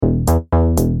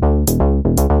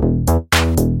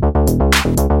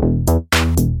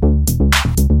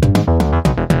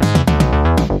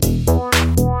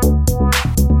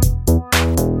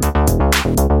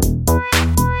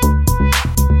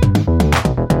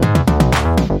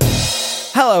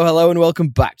Hello, and welcome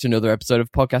back to another episode of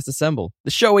Podcast Assemble,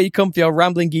 the show where you come for your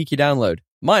rambling geeky download.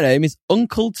 My name is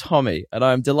Uncle Tommy, and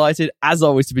I am delighted, as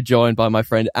always, to be joined by my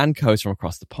friend and co-host from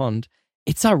across the pond.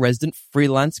 It's our resident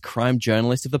freelance crime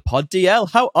journalist of the pod,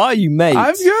 DL. How are you, mate?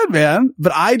 I'm good, man.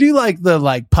 But I do like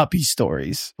the puppy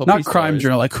stories, not crime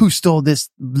journal. Like who stole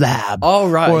this lab? Oh,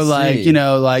 right. Or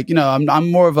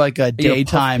I'm more of like a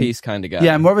daytime piece kind of guy.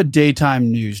 Yeah, I'm more of a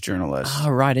daytime news journalist. Oh,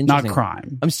 right. Interesting. Not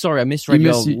crime. I'm sorry, I misread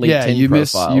your LinkedIn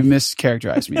profile. You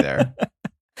mischaracterized me there.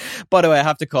 By the way, I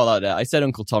have to call out there. I said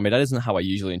Uncle Tommy. That isn't how I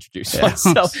usually introduce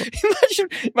myself.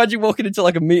 Imagine walking into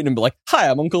like a meeting and be like,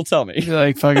 "Hi, I'm Uncle Tommy." You're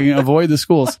like fucking avoid the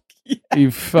schools. Yeah. You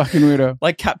fucking weirdo.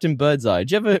 Like Captain Birdseye.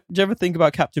 Do you ever think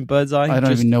about Captain Birdseye? I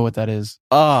don't even know what that is.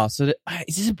 Is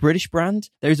this a British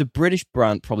brand? There is a British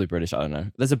brand, probably British. I don't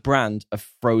know. There's a brand of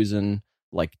frozen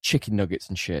like chicken nuggets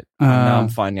and shit. And now I'm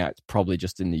finding out it's probably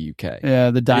just in the UK.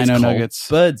 Yeah, the Dino Nuggets.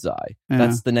 Birdseye. Yeah.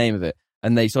 That's the name of it.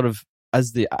 And they sort of,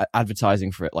 as the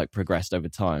advertising for it like progressed over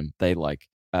time, they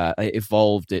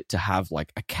evolved it to have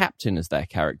like a captain as their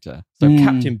character. So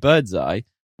Captain Birdseye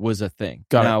was a thing.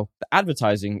 The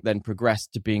advertising then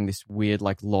progressed to being this weird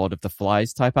like Lord of the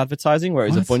Flies type advertising where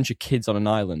it was a bunch of kids on an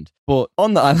island. But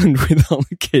on the island with all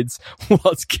the kids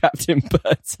was Captain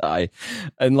Birdseye.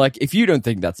 And like, if you don't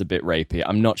think that's a bit rapey,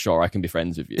 I'm not sure I can be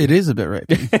friends with you. It is a bit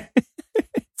rapey.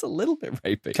 It's a little bit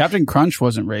rapey. Captain Crunch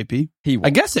wasn't rapey.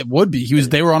 I guess it would be.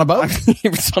 They were on a boat. He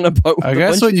was on a boat. I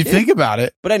guess when you think about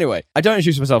it. But anyway, I don't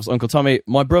introduce myself as Uncle Tommy.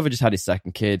 My brother just had his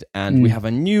second kid, and we have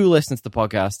a new listener to the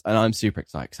podcast, and I'm super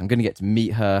excited because I'm going to get to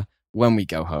meet her when we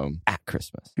go home at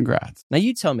Christmas. Congrats. Now,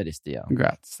 you tell me this, DL.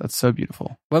 Congrats. That's so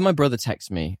beautiful. When my brother texted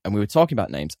me, and we were talking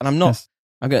about names, and I'm going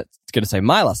to say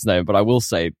my last name, but I will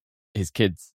say his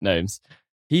kids' names.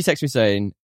 He texted me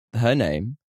saying her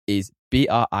name is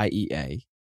Bria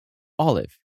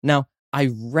Olive. Now, I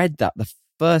read that the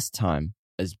first time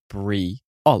as Brie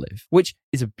Olive, which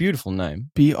is a beautiful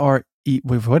name. B-R-E...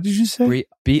 Wait, what did you say?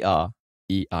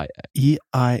 B-R-E-I-A.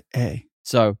 E-I-A.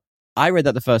 So, I read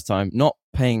that the first time, not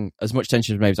paying as much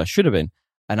attention maybe as I should have been,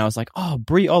 and I was like, oh,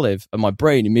 Brie Olive, and my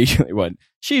brain immediately went,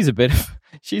 she's a bit of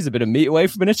meat away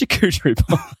from a charcuterie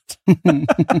board.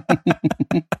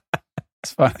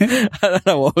 It's funny. I don't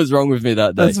know what was wrong with me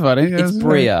that day. That's funny. It's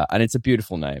Bria, and it's a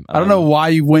beautiful name. I don't know why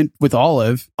you went with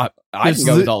Olive. I can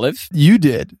go with Olive. You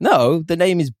did. No, the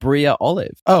name is Bria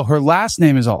Olive. Oh, her last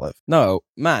name is Olive. No,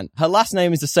 man, her last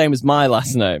name is the same as my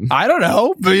last name. I don't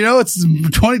know, but it's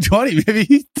 2020.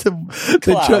 Maybe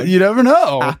you never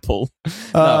know. Apple.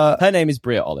 No, her name is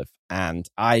Bria Olive, and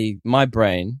my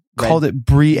brain called it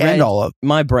Brie and Olive.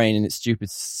 My brain, in its stupid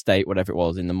state, whatever it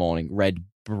was, in the morning, read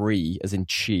Brie as in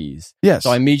cheese. Yes.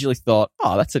 So I immediately thought,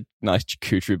 oh, that's a nice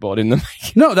charcuterie board in the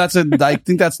making. No, I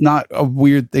think that's not a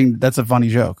weird thing. That's a funny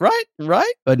joke.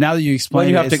 Right. But now that you explain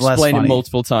you have to explain it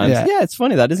multiple times. Yeah, it's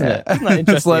funny that, isn't it? Isn't that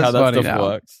interesting how that stuff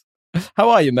works? How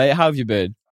are you, mate? How have you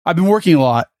been? I've been working a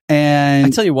lot. And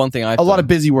I tell you one thing, a lot of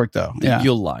busy work though. Yeah.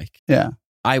 You'll like. Yeah.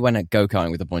 I went at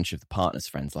go-karting with a bunch of the partners'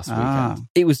 friends last weekend.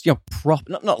 It was,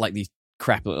 proper, not like these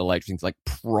crap little electric things, like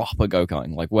proper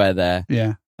go-karting, like where they're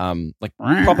like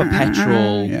proper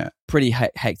petrol, pretty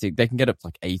hectic. They can get up to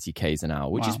like 80 k's an hour,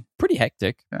 which is pretty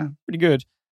hectic, pretty good.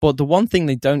 But the one thing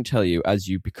they don't tell you as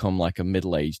you become like a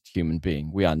middle-aged human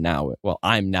being, I'm now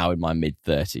in my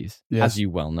mid-30s, as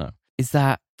you well know, is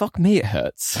that, fuck me, it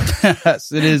hurts.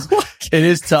 Yes, it is. It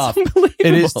is tough.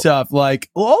 It is tough. Like,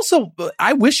 well, also,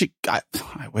 I wish it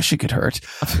could hurt.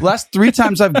 Last 3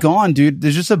 times I've gone, dude,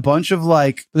 there's just a bunch of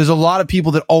there's a lot of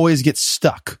people that always get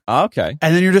stuck. Okay.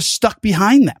 And then you're just stuck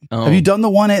behind them. Oh. Have you done the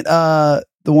one at,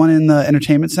 the one in the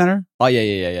entertainment center? Oh,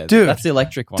 yeah. Dude. That's the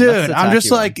electric one. Dude, I'm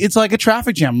just like, it's like a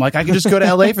traffic jam. Like, I could just go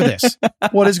to LA for this.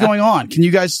 What is going on? Can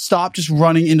you guys stop just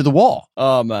running into the wall?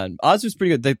 Oh, man. Ours was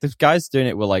pretty good. The guys doing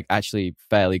it were like actually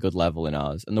fairly good level in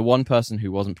ours. And the one person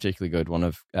who wasn't particularly good, one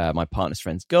of my partner's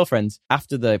friends' girlfriends,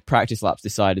 after the practice laps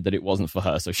decided that it wasn't for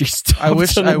her. So she stopped. I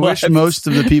wish most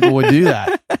of the people would do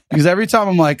that. Because every time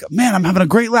I'm like, man, I'm having a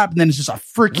great lap. And then it's just a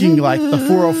freaking like the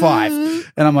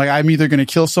 405. And I'm like, I'm either going to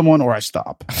kill someone or I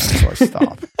stop. So I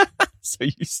stop. So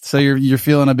you're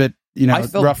feeling a bit,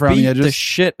 rough around the edges? I the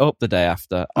shit up the day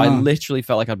after. I literally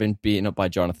felt like I'd been beaten up by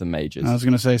Jonathan Majors. I was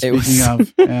going to say, speaking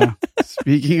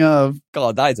of.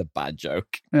 God, that is a bad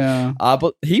joke. Yeah.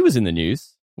 But he was in the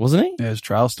news, wasn't he? Yeah, his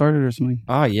trial started or something.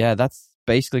 Oh, yeah. That's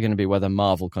basically going to be whether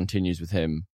Marvel continues with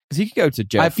him. Because he could go to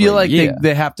jail. I feel like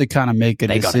they have to kind of make a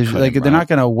decision. They're not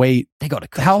going to wait. They got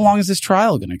to. How long is this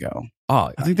trial going to go? Oh,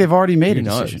 I think they've already made a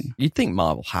decision. You'd think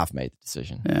Marvel have made the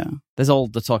decision. Yeah. There's all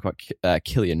the talk about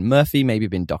Cillian Murphy maybe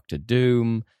being Doctor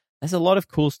Doom. There's a lot of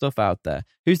cool stuff out there.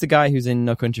 Who's the guy who's in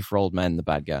No Country for Old Men, the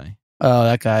bad guy? Oh,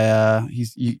 that guy.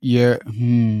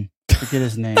 Forget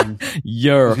his name.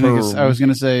 I was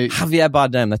gonna say Javier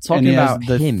Bardem. They're talking about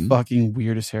the him. Fucking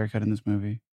weirdest haircut in this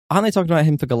movie. Aren't they talking about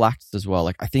him for Galactus as well?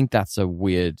 Like, I think that's a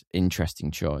weird,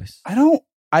 interesting choice.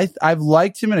 I've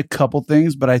liked him in a couple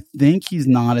things, but I think he's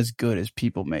not as good as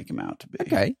people make him out to be.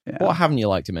 Okay. Yeah. What haven't you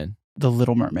liked him in? The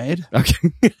Little Mermaid. Okay.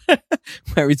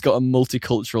 Where he's got a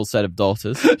multicultural set of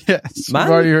daughters. Yes. I've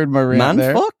already heard my rant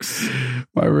there. Fox?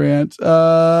 My rant.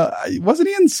 Wasn't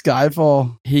he in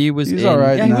Skyfall? He was all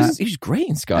right. Yeah, he was great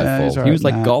in Skyfall. Yeah, he was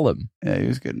like that. Gollum. Yeah, he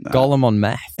was good in that. Gollum on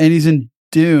meth. And he's in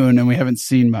Dune, and we haven't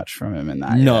seen much from him in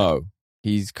that. No. Yet.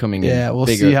 He's coming Yeah, in. we'll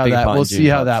bigger, see how bigger that. part We'll in see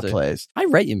Dune how Part that 2. plays. I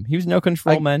rate him. He was No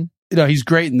Control Man. No, he's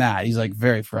great in that. He's like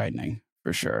very frightening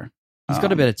for sure. He's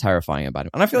got a bit of terrifying about him,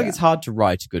 and I feel like it's hard to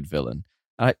write a good villain.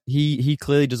 He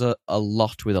clearly does a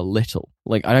lot with a little.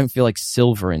 Like, I don't feel like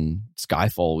Silver in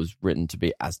Skyfall was written to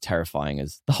be as terrifying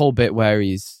as the whole bit where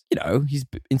he's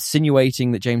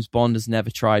insinuating that James Bond has never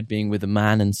tried being with a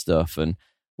man and stuff, and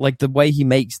like the way he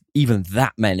makes even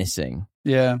that menacing.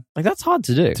 Yeah, like that's hard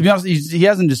to do. To be honest, he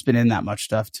hasn't just been in that much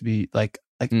stuff to be like.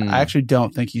 I actually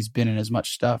don't think he's been in as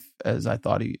much stuff as I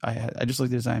thought I had. I just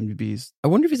looked at his IMDb's. I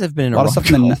wonder if he's ever been in a lot of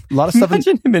stuff. A lot of stuff.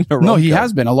 Imagine him in a rom-com. No, he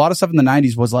has been. A lot of stuff in the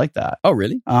 90s was like that. Oh,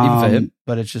 really? Even for him?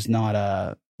 But it's just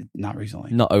not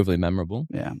recently. Not overly memorable.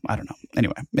 Yeah, I don't know.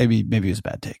 Anyway, maybe it was a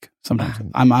bad take. Sometimes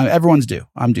everyone's due.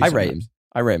 I'm due. I rate him.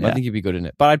 Yeah. I think he'd be good in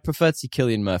it. But I'd prefer to see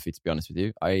Cillian Murphy, to be honest with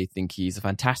you. I think he's a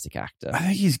fantastic actor. I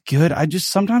think he's good.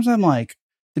 Sometimes I'm like,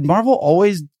 did Marvel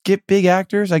always get big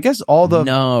actors? I guess all the...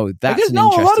 No, that's a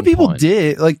lot of people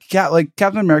did. Like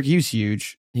Captain America, he was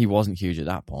huge. He wasn't huge at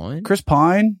that point. Chris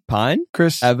Pine?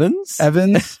 Chris Evans?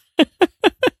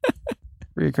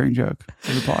 Reoccurring joke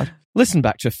for the pod. Listen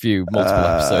back to a few multiple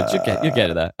episodes. You'll get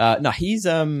to that. No, he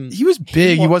was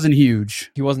big. He wasn't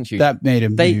huge. He wasn't huge. That made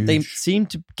him huge. They seem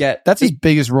to get... That's his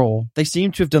biggest role. They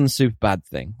seem to have done the super bad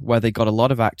thing, where they got a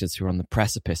lot of actors who are on the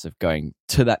precipice of going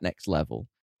to that next level,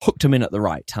 hooked them in at the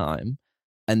right time,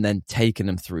 and then taken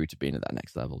them through to being at that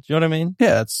next level. Do you know what I mean?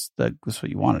 Yeah, that's what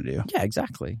you want to do. Yeah,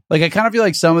 exactly. Like, I kind of feel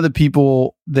like some of the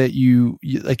people that you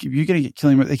like, if you're going to get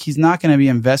Cillian, like, he's not going to be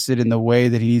invested in the way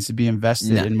that he needs to be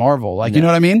invested in Marvel. Like, you know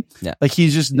what I mean? Yeah. Like,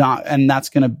 he's just not, and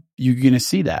you're going to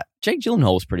see that. Jake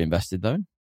Gyllenhaal was pretty invested, though.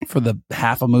 For the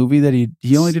half a movie that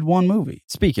he only did one movie.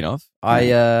 Speaking of,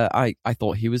 I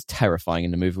thought he was terrifying in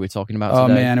the movie we're talking about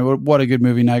today. Oh man, what a good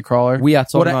movie, Nightcrawler. We are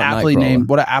talking about Nightcrawler.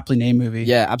 What an aptly named movie.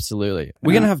 Yeah, absolutely.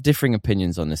 We're going to have differing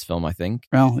opinions on this film, I think.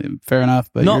 Well, fair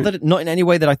enough, but not in any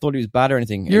way that I thought it was bad or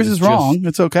anything. Yours is wrong.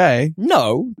 It's okay.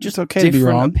 No, just okay different to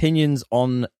be wrong. Opinions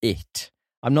on it.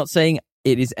 I'm not saying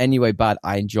it is anyway bad.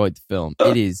 I enjoyed the film.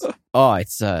 It is.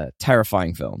 It's a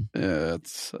terrifying film. Yeah,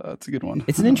 it's a good one.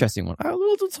 It's an interesting one.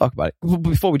 We'll talk about it. Well,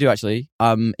 before we do, actually,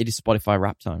 it is Spotify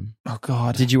Wrap time. Oh,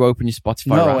 God. Did you open your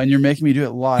Spotify Wrap? No, and you're making me do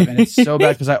it live, and it's so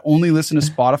bad because I only listen to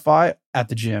Spotify at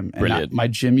the gym. And Brilliant. My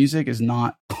gym music is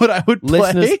not what I would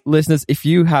play. Listeners, if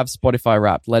you have Spotify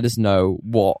Wrapped, let us know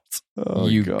what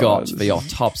you got for your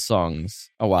top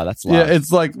songs. Oh, wow, that's loud. Yeah,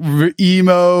 it's like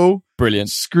emo. Brilliant.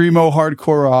 Screamo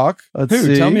hardcore rock. Let's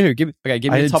see. Tell me who. Give me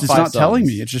the top 5 songs. It's not telling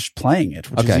me. It's just playing it,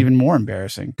 which is even more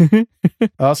embarrassing. Some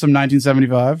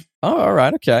 1975. Oh, all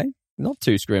right. Okay. Not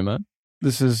too screamo.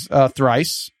 This is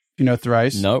Thrice. You know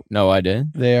Thrice? No idea.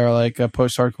 They are like a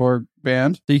post-hardcore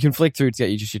band. So you can flick through to get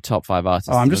you just your top 5 artists.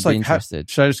 Oh, I'm just like, interested.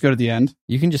 Should I just go to the end?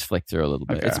 You can just flick through a little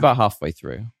bit. Okay. It's about halfway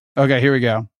through. Okay, here we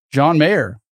go. John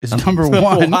Mayer is number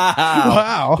 1.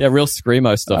 Wow. Yeah, real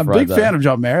screamo stuff. I'm a big fan of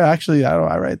John Mayer. Actually,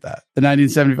 I write that. The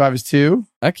 1975 is 2.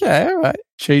 Okay, all right.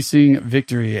 Chasing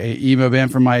Victory, a emo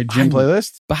band from my gym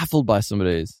playlist. Baffled by some of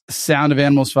these. Sound of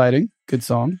Animals Fighting, good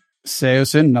song.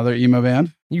 Seosin, another emo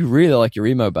band. You really like your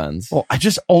emo bands. Well, I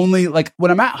just only like when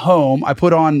I'm at home, I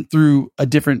put on through a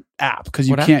different app because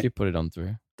you can't. What app do you put it on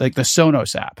through? Like the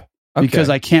Sonos app, because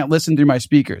I can't listen through my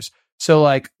speakers. So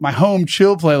like my home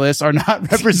chill playlists are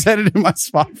not represented in my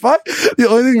Spotify. The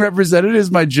only thing represented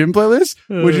is my gym playlist,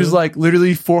 which is like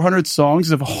literally 400 songs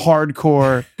of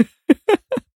hardcore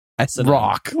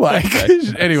rock. Like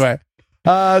anyway.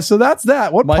 So that's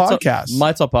that. What podcast?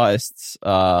 My top artists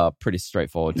are pretty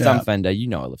straightforward. Yeah. Sam Fender, you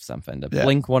know I love Sam Fender. Yeah.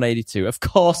 Blink 182, of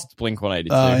course it's Blink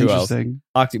 182. Who else?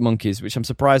 Arctic Monkeys, which I'm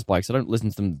surprised by because I don't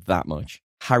listen to them that much.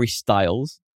 Harry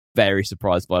Styles, very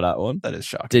surprised by that one. That is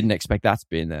shocking. Didn't expect that to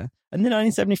be in there. And then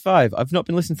 1975, I've not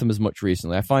been listening to them as much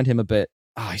recently. I find him a bit...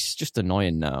 he's just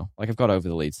annoying now. Like, I've got over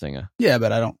the lead singer. Yeah,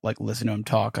 but I don't like listen to him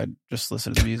talk. I just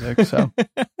listen to the music, so...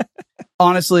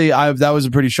 Honestly, that was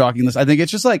a pretty shocking list. I think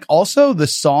it's just like also the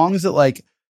songs that like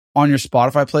on your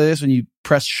Spotify playlist, when you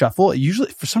press shuffle, it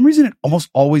usually, for some reason, it almost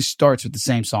always starts with the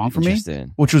same song for me,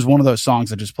 which was one of those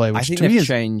songs I just played. Which I think to me they've is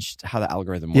changed how the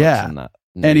algorithm works on that.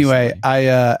 Anyway,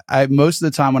 recently. I most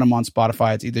of the time when I'm on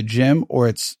Spotify, it's either gym or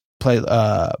it's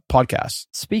podcasts.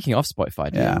 Speaking of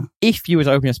Spotify, Yeah. if you were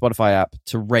to open your Spotify app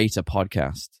to rate a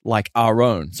podcast like our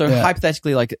own, so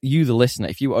hypothetically, like you, the listener,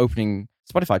 if you were opening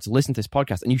Spotify to listen to this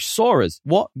podcast and you saw us,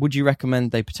 what would you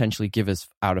recommend they potentially give us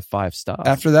out of 5 stars?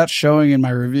 After that showing in my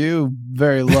review,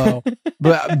 very low.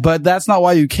 but that's not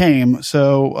why you came.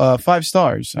 So 5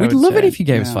 stars. We'd love it if you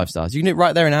gave us 5 stars. You can do it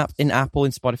right there in Apple,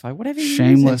 in Spotify, whatever.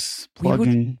 Shameless plugging.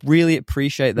 We would really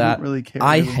appreciate that. Don't really care.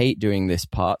 I hate doing this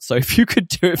part, so if you could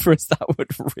do it for us, that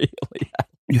would really help.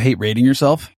 You hate rating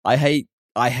yourself? I hate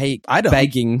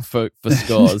begging for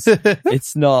scores.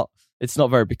 It's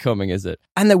not very becoming, is it?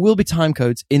 And there will be time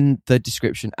codes in the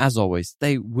description, as always.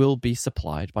 They will be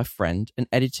supplied by friend and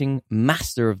editing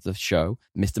master of the show,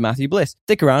 Mr. Matthew Bliss.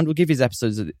 Stick around. We'll give you his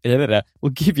episodes. We'll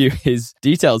give you his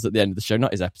details at the end of the show, not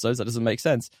his episodes. That doesn't make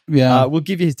sense. Yeah. We'll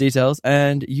give you his details,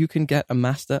 and you can get a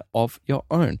master of your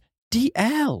own.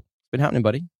 DL. Been happening,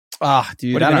 buddy. Dude, What have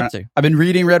you been up to? I've been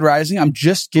reading Red Rising. I'm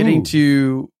just getting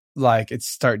to, like, it's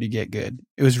starting to get good.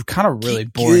 It was kind of really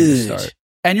boring to start.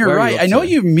 And you're right. I know what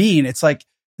you mean. It's like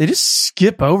they just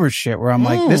skip over shit where I'm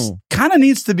like, this kind of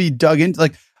needs to be dug into,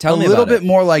 like a little bit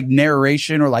more like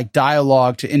narration or like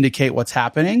dialogue to indicate what's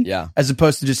happening. Yeah. As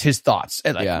opposed to just his thoughts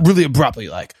and like really abruptly,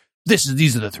 like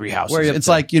these are the 3 houses. It's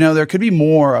like, there could be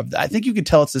more of that. I think you could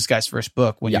tell it's this guy's first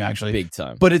book when you actually big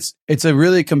time. But it's a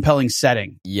really compelling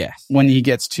setting. Yes. When he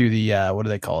gets to the what do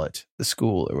they call it? The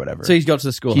school or whatever. So he's got to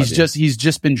the school. He's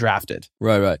just been drafted.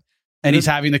 Right. And he's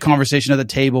having the conversation at the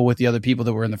table with the other people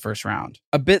that were in the first round.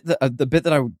 The bit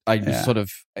that I was sort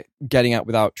of getting at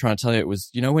without trying to tell you, it was,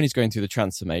 when he's going through the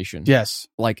transformation. Yes.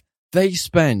 Like, they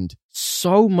spend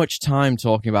so much time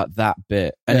talking about that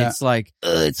bit. And it's like,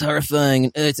 it's horrifying.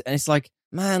 And it's like,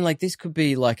 man, like, this could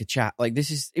be like a chat. Like,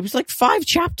 it was like 5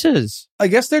 chapters. I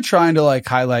guess they're trying to like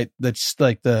highlight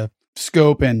the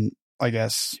scope and I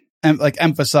guess... and like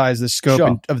emphasize the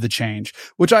scope of the change,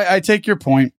 which I take your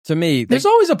point. To me, there's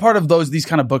always a part of these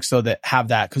kind of books though that have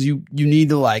that, because you need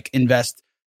to like invest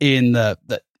in the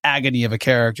agony of a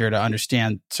character to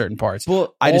understand certain parts.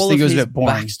 But I just think it was a bit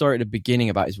boring. Backstory at the beginning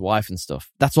about his wife and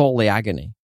stuff. That's all the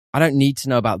agony. I don't need to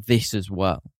know about this as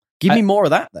well. Give me more of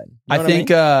that then. I think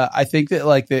that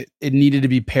like that it needed to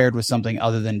be paired with something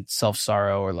other than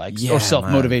self-sorrow or like or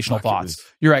self-motivational thoughts.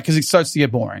 You're right, because it starts to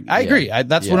get boring. I agree.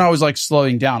 That's when I was like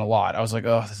slowing down a lot. I was like,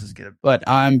 oh, this is good. But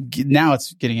now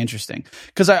it's getting interesting,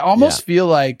 because I almost feel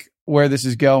like where this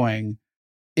is going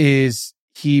is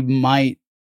he might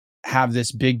have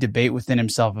this big debate within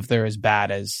himself if they're as bad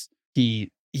as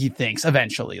he thinks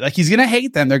eventually. Like, he's going to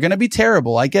hate them. They're going to be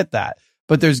terrible. I get that.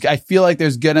 But I feel like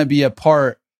there's going to be a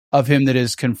part of him that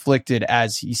is conflicted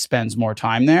as he spends more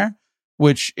time there,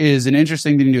 which is an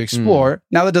interesting thing to explore.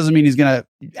 Now, that doesn't mean he's going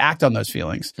to act on those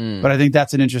feelings, but I think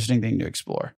that's an interesting thing to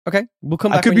explore. Okay. We'll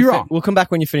come back. I could be wrong. We'll come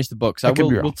back when you finish the book. So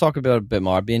we'll talk about it a bit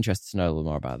more. I'd be interested to know a little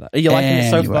more about that. Are you liking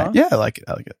it so far? Yeah, I like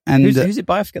it. And who's it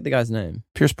by? I forget the guy's name.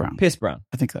 Pierce Brown.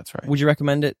 I think that's right. Would you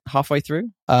recommend it halfway through?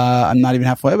 I'm not even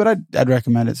halfway, but I'd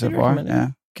recommend it so far.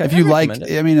 Yeah. Okay, if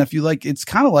you like, it's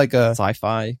kind of like a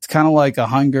sci-fi. It's kind of like a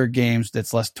Hunger Games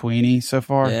that's less tweeny so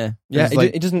far. Yeah.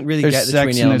 It doesn't really get the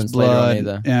tweeny elements later on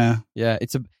either. Yeah.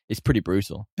 It's pretty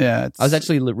brutal. Yeah. I was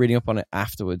actually reading up on it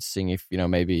afterwards, seeing if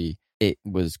maybe it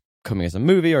was coming as a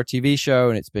movie or a TV show,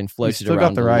 and it's been floated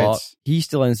around a lot. He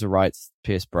still owns the rights,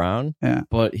 Pierce Brown. Yeah.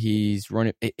 But he's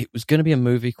running. It was going to be a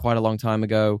movie quite a long time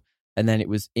ago. And then it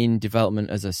was in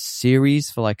development as a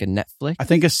series for like a Netflix. I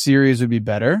think a series would be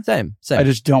better. Same. I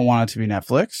just don't want it to be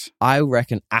Netflix. I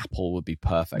reckon Apple would be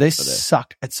perfect They for this.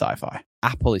 suck at sci-fi.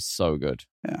 Apple is so good.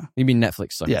 Yeah. You mean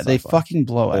Netflix sucks at sci-fi? They fucking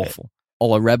blow it. Awful.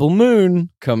 Or Rebel Moon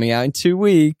coming out in 2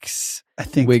 weeks. I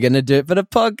think we're going to do it for the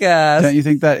podcast. Don't you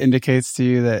think that indicates to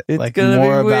you that it's like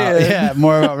more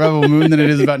about Rebel Moon than it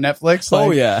is about Netflix? Like,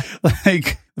 oh yeah.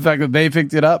 Like the fact that they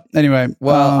picked it up. Anyway,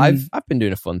 well, I've been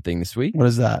doing a fun thing this week. What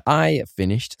is that? I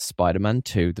finished Spider-Man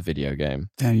 2, the video game.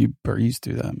 Damn, you breezed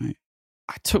through that, mate.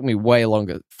 It took me way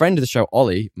longer. Friend of the show,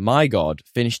 Ollie, my God,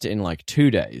 finished it in like 2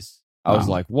 days. I was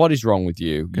like, what is wrong with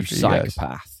you, you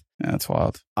psychopath? Yeah, that's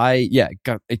wild.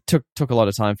 It took a lot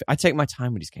of time. I take my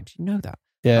time with these games. You know that.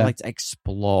 Yeah. I like to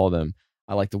explore them.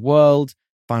 I like the world.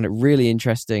 Found it really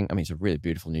interesting. I mean, it's a really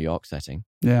beautiful New York setting.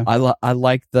 Yeah. I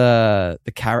like how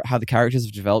the characters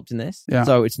have developed in this. Yeah.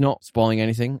 So it's not spoiling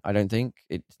anything, I don't think.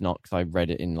 It's not, because I read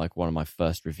it in like one of my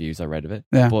first reviews I read of it.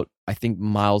 Yeah. But I think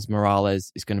Miles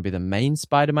Morales is going to be the main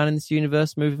Spider-Man in this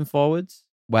universe moving forwards,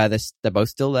 where they're both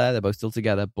still there. They're both still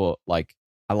together. But like,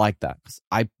 I like that because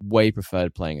I way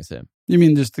preferred playing as him. You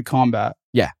mean just the combat?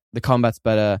 Yeah, the combat's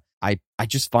better. I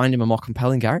just find him a more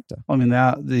compelling character. I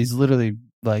mean, he's literally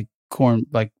like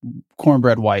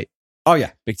cornbread white. Oh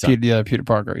yeah, big time. Peter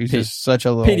Parker. He's just such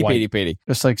a little Petey.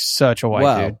 Just like such a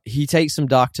white dude. He takes some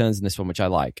dark turns in this one, which I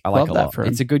like. I like Love a that lot. for him.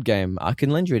 It's a good game. I can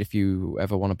lend you it if you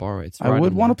ever want to borrow it. I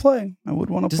would want to play.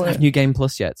 It doesn't have New Game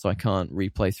Plus yet, so I can't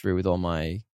replay through with all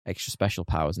my extra special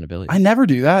powers and abilities. I never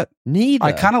do that. Neither.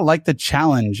 I kind of like the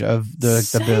challenge of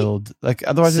the build. Like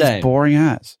otherwise it's boring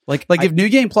ass. Like if New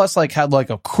Game Plus like had like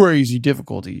a crazy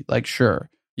difficulty, like sure.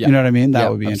 Yeah. You know what I mean?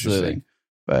 That would be absolutely. Interesting.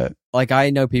 But like I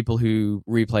know people who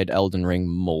replayed Elden Ring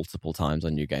multiple times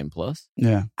on New Game Plus.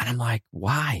 Yeah. And I'm like,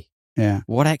 why? Yeah.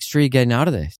 What extra are you getting out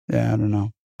of this? Yeah, I don't know.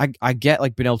 I get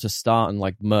like being able to start and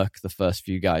like murk the first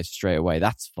few guys straight away.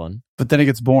 That's fun. But then it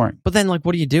gets boring. But then like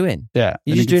what are you doing? Yeah.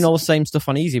 You're just doing all the same stuff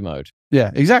on easy mode.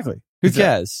 Yeah, exactly. Who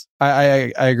cares?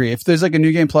 I agree. If there's like a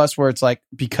New Game Plus where it's like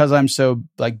because I'm so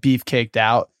like beefcaked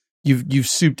out, you've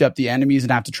souped up the enemies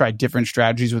and have to try different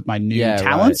strategies with my new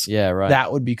talents. Right. Yeah, right.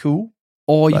 That would be cool.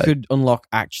 Or you could unlock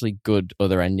actually good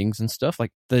other endings and stuff.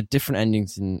 Like the different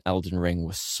endings in Elden Ring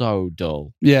were so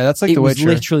dull. Yeah, that's like The Witcher. It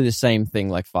was literally the same thing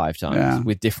like 5 times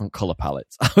with different color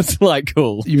palettes. I was like,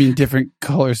 cool. You mean different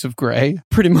colors of gray?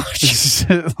 Pretty much.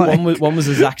 One was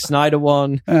a Zack Snyder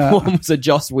one. One was a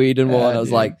Joss Whedon one. I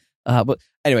was like, but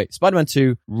anyway, Spider-Man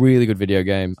 2, really good video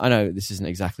game. I know this isn't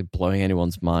exactly blowing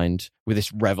anyone's mind with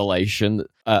this revelation that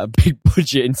a big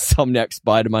budget Insomniac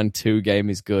Spider-Man 2 game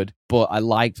is good, but I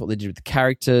liked what they did with the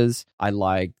characters. I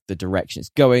like the direction it's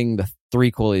going. The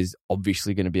threequel is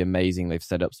obviously going to be amazing. They've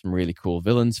set up some really cool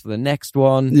villains for the next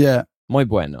one. Yeah. Muy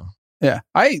bueno. Yeah.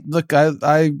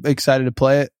 I'm excited to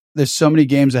play it. There's so many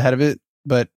games ahead of it,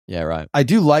 but yeah, right. I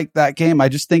do like that game. I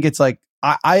just think it's like,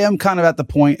 I am kind of at the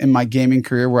point in my gaming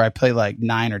career where I play like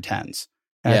 9 or 10s.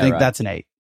 And I think that's an 8.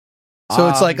 So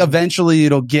it's like eventually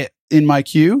it'll get in my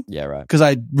queue. Yeah, right. Because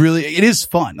it is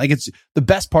fun. Like it's the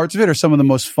best parts of it are some of the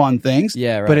most fun things.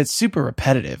 Yeah, right. But it's super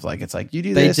repetitive. Like it's like you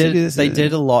do this, you do this. They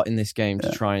did a lot in this game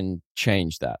to try and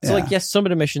change that. So like, yes, some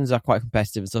of the missions are quite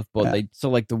competitive and stuff, but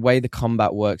like the way the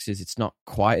combat works is it's not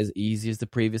quite as easy as the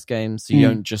previous games. So you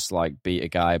don't just like beat a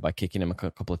guy by kicking him a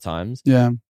couple of times. Yeah.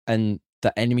 And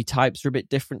the enemy types are a bit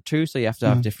different too, so you have to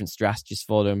have different strategies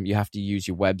for them. You have to use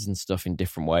your webs and stuff in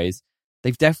different ways.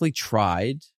 They've definitely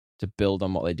tried to build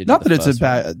on what they did. Not that it's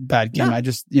a bad game. No. I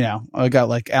just, I got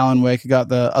like Alan Wake. I got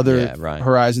the other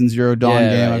Horizon Zero Dawn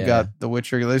game. I've got The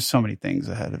Witcher. There's so many things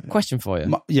ahead of it. Question for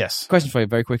you. Yes. Question for you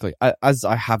very quickly. As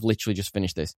I have literally just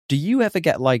finished this, do you ever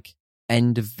get like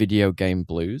end of video game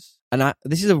blues? And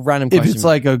this is a random question. If it's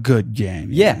like a good game.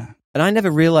 Yeah. And I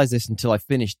never realized this until I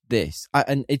finished this. I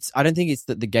don't think it's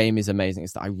that the game is amazing.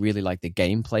 It's that I really like the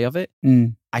gameplay of it.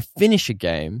 I finish a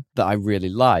game that I really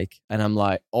like, and I'm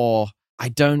like, I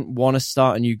don't want to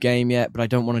start a new game yet, but I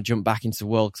don't want to jump back into the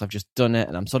world because I've just done it.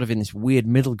 And I'm sort of in this weird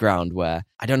middle ground where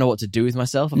I don't know what to do with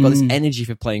myself. I've got this energy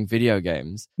for playing video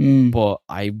games, but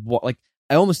I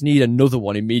almost need another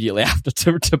one immediately after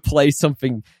to play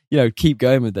something, keep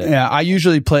going with it. Yeah, I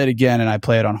usually play it again and I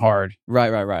play it on hard.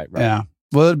 Right. Yeah.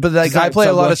 Well, but like I play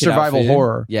a lot of survival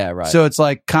horror. Yeah, right. So it's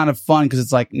like kind of fun because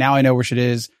it's like now I know where shit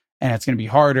is and it's going to be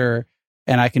harder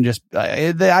and I can just,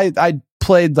 I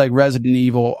played like Resident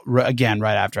Evil again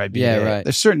right after I beat it. Right.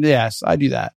 There's certain, yes, I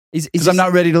do that. Because I'm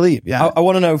not ready to leave. Yeah. I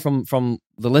want to know from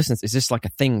the listeners, is this like a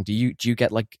thing? Do you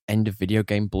get like end of video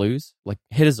game blues? Like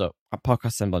hit us up at Podcast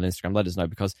Assemble on Instagram, let us know,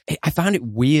 because I found it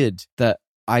weird that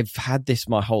I've had this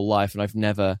my whole life and I've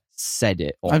never said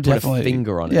it or put a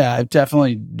finger on it. Yeah, I've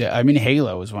definitely,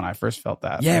 Halo was when I first felt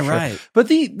that. Yeah, right. But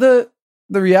the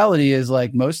reality is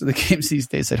like most of the games these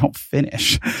days I don't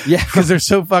finish. Yeah. Because they're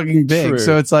so fucking big. True.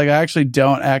 So it's like I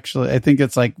think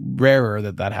it's like rarer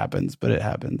that happens, but it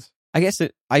happens. I guess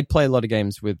I play a lot of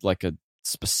games with like a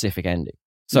specific ending.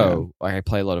 So I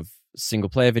play a lot of single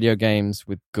player video games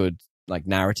with good like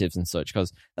narratives and such,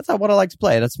 because that's what I like to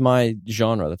play. That's my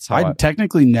genre. That's how I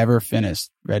technically never finished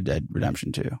Red Dead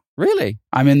Redemption 2. Really?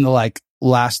 I'm in the like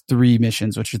last 3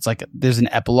 missions, which it's like there's an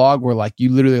epilogue where like you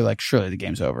literally like surely the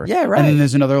game's over. Yeah, right. And then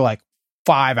there's another like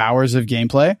 5 hours of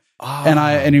gameplay,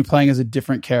 and you're playing as a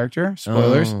different character.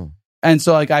 Spoilers. And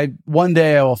so like one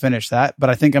day I will finish that, but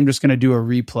I think I'm just going to do a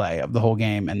replay of the whole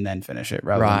game and then finish it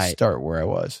rather than start where I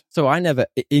was. So I never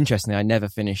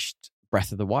finished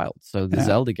Breath of the Wild. So the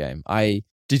Zelda game, I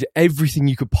did everything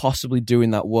you could possibly do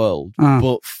in that world,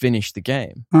 but finished the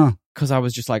game. Because I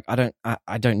was just like, I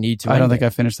don't need to. I don't think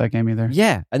I finished that game either.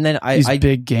 Yeah. And then these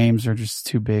big games are just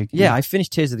too big. Yeah. I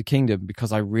finished Tears of the Kingdom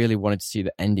because I really wanted to see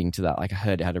the ending to that. Like I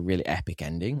heard it had a really epic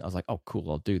ending. I was like, oh, cool,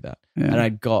 I'll do that. Yeah. And I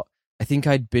got I think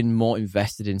I'd been more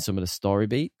invested in some of the story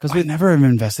beat. Because I've never been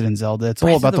invested in Zelda. It's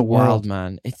all about the world,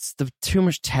 man. It's too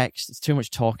much text. It's too much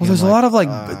talking. Well, there's a lot of like,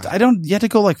 you had to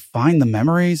go like find the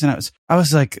memories. And I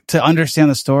was like, to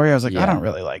understand the story, I was like, I don't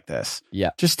really like this.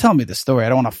 Yeah. Just tell me the story. I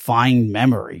don't want to find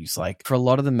memories. Like, for a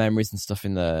lot of the memories and stuff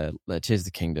in the Tears of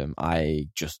the Kingdom, I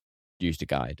just used a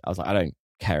guide. I was like, I don't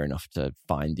care enough to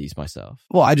find these myself.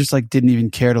 Well, I just like didn't even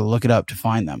care to look it up to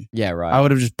find them. Yeah, right. I would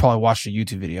have just probably watched a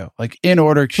YouTube video, like in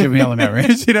order, show me all the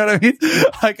memories. You know what I mean?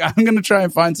 Like, I'm going to try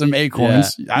and find some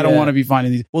acorns. Yeah. I don't want to be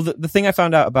finding these. Well, the thing I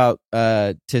found out about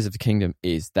Tears of the Kingdom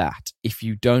is that if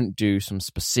you don't do some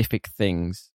specific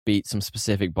things, beat some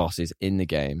specific bosses in the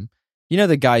game, you know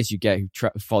the guys you get who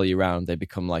follow you around, they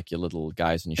become like your little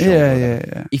guys on your shoulder.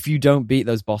 Yeah. If you don't beat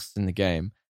those bosses in the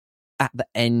game, at the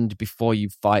end, before you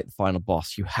fight the final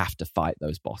boss, you have to fight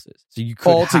those bosses. So you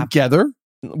could all together,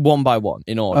 one by one,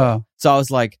 in order. So I was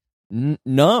like,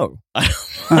 no, I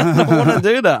don't want to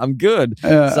do that. I'm good.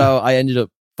 So I ended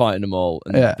up fighting them all,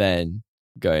 and then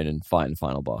going and fighting the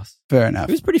final boss. Fair enough.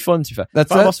 It was pretty fun, to be fair. The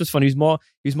final boss was fun. He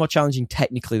was more challenging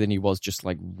technically than he was just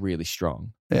like really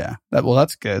strong. Yeah.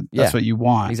 That's good. That's what you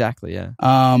want. Exactly. Yeah.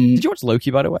 Did you watch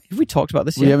Loki, by the way? Have we talked about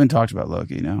this yet? We haven't talked about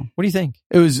Loki. No. What do you think?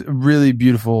 It was a really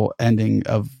beautiful ending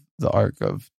of the arc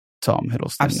of Tom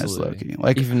Hiddleston Absolutely. as Loki.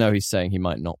 Like, even though he's saying he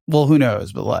might not. Well, who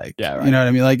knows? But like, yeah, right. You know what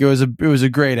I mean? Like, it was a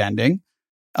great ending.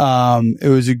 It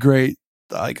was a great.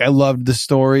 Like, I loved the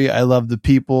story. I loved the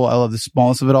people. I loved the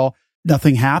smallness of it all.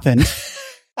 Nothing happened.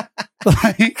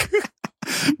 Like,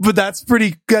 but that's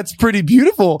pretty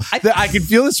beautiful. I can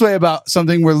feel this way about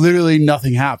something where literally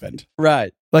nothing happened.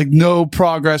 Right. Like, no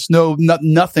progress,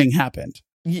 nothing happened.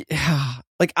 Yeah.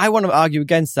 Like, I want to argue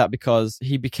against that because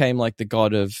he became like the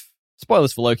god of,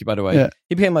 spoilers for Loki, by the way. Yeah.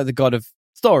 He became like the god of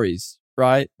stories,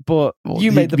 right? But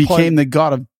you made the point. Became the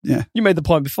god of, You made the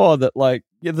point before that, like,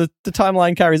 the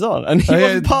timeline carries on, and he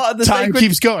wasn't part of the time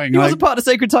keeps going. He wasn't part of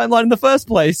the sacred timeline in the first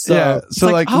place. So, so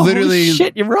like literally,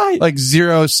 shit, you're right. Like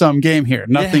zero-sum game here.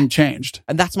 Nothing changed,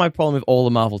 and that's my problem with all the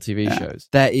Marvel TV shows.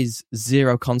 There is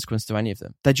zero consequence to any of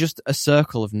them. They're just a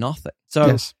circle of nothing.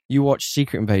 So you watch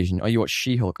Secret Invasion, or you watch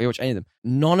She-Hulk, or you watch any of them.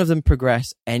 None of them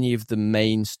progress any of the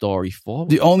main story forward.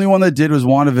 The only one that did was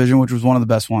WandaVision, which was one of the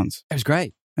best ones. It was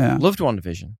great. Yeah. Loved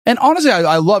WandaVision. And honestly,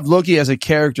 I loved Loki as a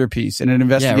character piece and an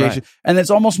investigation. Yeah, right. And it's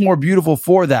almost more beautiful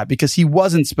for that because he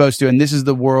wasn't supposed to. And this is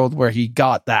the world where he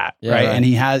got that, right?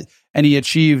 And he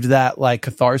achieved that like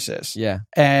catharsis. Yeah.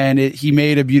 And he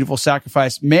made a beautiful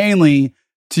sacrifice mainly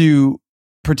to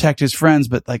protect his friends.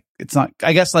 But like, it's not,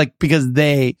 I guess like, because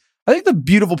I think the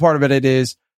beautiful part of it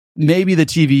is maybe the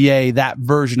TVA, that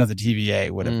version of the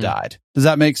TVA would have died. Does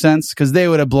that make sense? Because they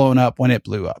would have blown up when it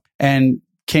blew up. And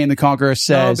Kane the Conqueror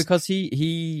says... No, because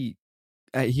he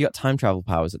got time travel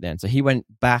powers at the end, so he went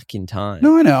back in time.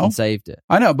 No, I know. And saved it.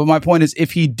 I know, but my point is,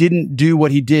 if he didn't do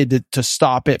what he did to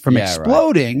stop it from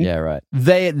exploding,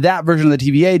 that version of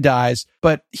the TVA dies,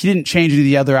 but he didn't change any of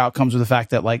the other outcomes with the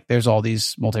fact that like there's all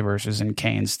these multiverses and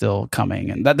Kane's still coming,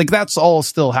 and that like that's all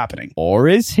still happening. Or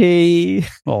is he?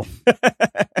 Well,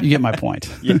 you get my point.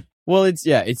 Yeah. Well, it's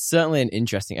certainly an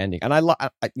interesting ending, and I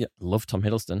love Tom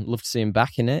Hiddleston. Love to see him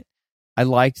back in it. I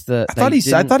liked that. I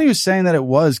thought he was saying that it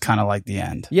was kind of like the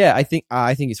end. Yeah, I think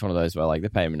it's one of those where like they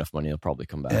pay him enough money, he'll probably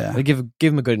come back. Yeah. They give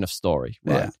him a good enough story.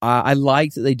 Right? Yeah. I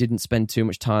liked that they didn't spend too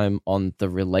much time on the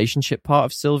relationship part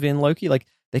of Sylvie and Loki. Like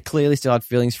they clearly still had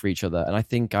feelings for each other, and I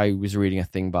think I was reading a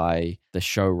thing by the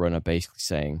showrunner basically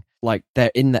saying like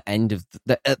they're in at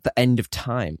the end of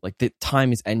time. Like the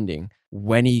time is ending.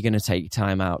 When are you going to take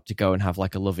time out to go and have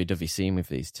like a lovey-dovey scene with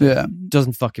these two? Yeah.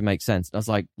 Doesn't fucking make sense. And I was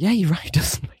like, yeah, you're right. It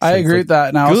doesn't make sense. I agree with that.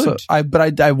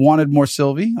 And I wanted more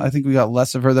Sylvie. I think we got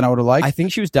less of her than I would have liked. I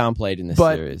think she was downplayed in this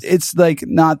series. But it's like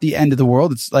not the end of the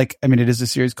world. It's like, I mean, it is a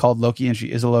series called Loki and she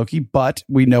is a Loki, but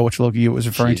we know which Loki it was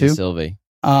referring to. Sylvie.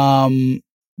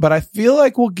 But I feel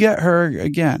like we'll get her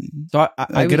again. So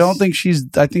I think she's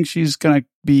going to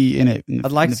be in it.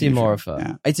 I'd like to see more of her.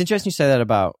 Yeah. It's interesting you say that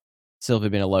about Sylvie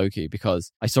being a Loki,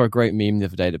 because I saw a great meme the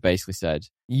other day that basically said,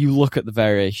 you look at the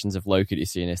variations of Loki that you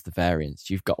see in this, the variants.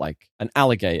 You've got like an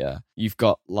alligator, you've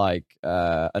got like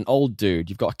an old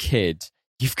dude, you've got a kid,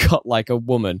 you've got like a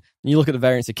woman. And you look at the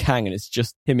variants of Kang and it's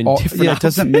just him in different outfits. It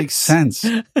doesn't make sense.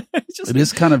 It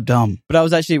is kind of dumb. But I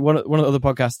was actually one of the other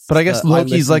podcasts. But I guess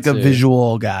Loki's like a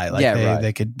visual guy. Like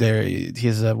he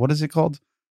has a, what is it called?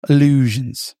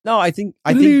 Illusions. No, I think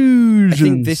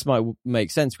this might make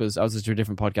sense because I was listening to a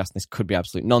different podcast and this could be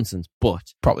absolute nonsense,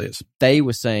 but probably is. They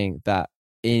were saying that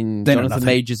in Jonathan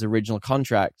Major's original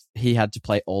contract, he had to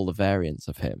play all the variants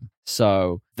of him.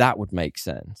 So that would make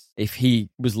sense if he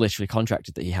was literally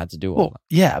contracted that he had to do all that.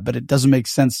 Yeah, but it doesn't make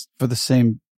sense for the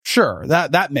same Sure,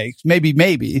 that makes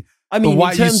maybe. I mean, but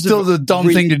why you still the dumb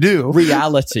thing to do?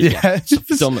 Reality. Yeah,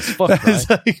 it's dumb as fuck,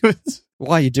 right?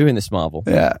 Why are you doing this, Marvel?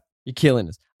 Yeah. You're killing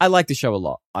us. I like the show a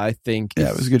lot. I think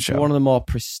it was a good show. One of the more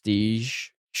prestige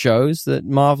shows that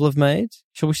Marvel have made,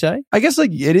 shall we say? I guess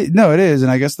like it is. And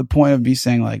I guess the point of me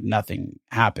saying like nothing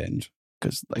happened,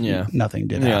 because like nothing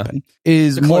did happen,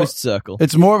 is a closed circle.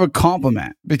 It's more of a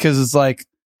compliment, because it's like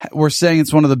we're saying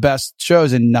it's one of the best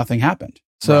shows and nothing happened.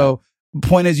 So the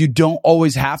point is, you don't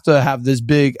always have to have this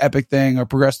big epic thing or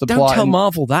progress the plot. Don't tell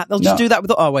Marvel that. They'll just do that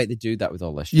with... Oh, wait, they do that with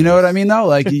all this shit. You know what I mean, though?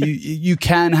 Like, you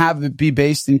can have it be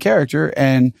based in character,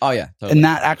 and totally. And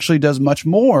that actually does much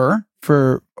more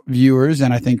for viewers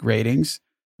and I think ratings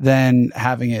than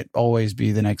having it always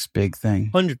be the next big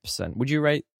thing. 100%. Would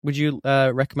you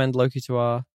recommend Loki to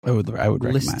our I would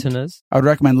recommend. listeners? I would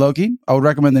recommend Loki. I would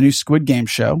recommend the new Squid Game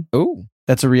show. Ooh.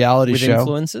 That's a reality with show.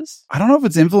 Influencers? I don't know if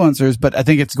it's influencers, but I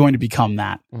think it's going to become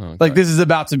that. Okay. Like, this is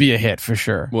about to be a hit for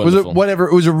sure. It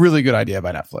was a really good idea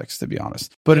by Netflix, to be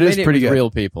honest. But it is pretty good.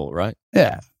 Real people, right?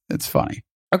 Yeah, it's funny.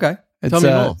 Okay. Tell me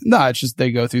more. No, it's just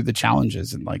they go through the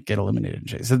challenges and like get eliminated and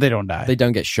shit. So they don't die. They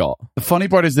don't get shot. The funny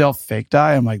part is they all fake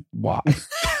die. I'm like, why?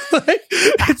 Like,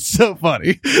 it's so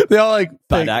funny. They all like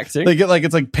bad acting. They get like,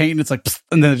 it's like paint. It's like,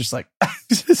 and then they're just like,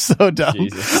 it's just so dumb.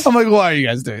 Jesus. I'm like, why are you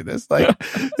guys doing this? Like,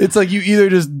 it's like you either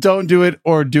just don't do it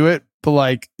or do it, but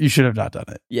like you should have not done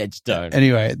it. Yeah, just don't.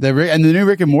 Anyway, the new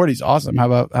Rick and Morty's awesome.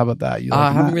 How about that? You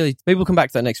I haven't really. Maybe we'll come back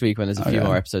to that next week when there's a few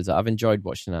more episodes. I've enjoyed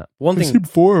watching that. One thing, I've seen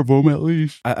 4 of them at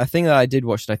least. I think that I did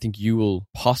watch that I think you will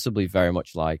possibly very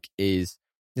much like is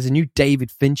there's a new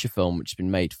David Fincher film which has been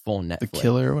made for Netflix. The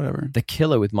Killer or whatever. The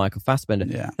Killer with Michael Fassbender.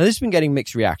 Yeah. Now this has been getting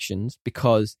mixed reactions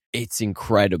because it's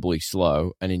incredibly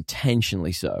slow and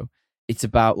intentionally so. It's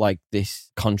about like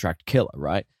this contract killer,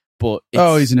 right? But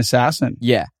he's an assassin.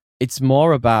 Yeah. It's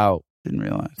more about didn't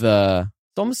realize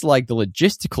it's almost like the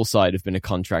logistical side of being a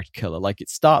contract killer. Like it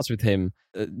starts with him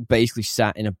basically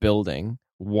sat in a building,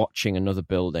 watching another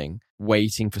building,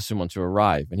 waiting for someone to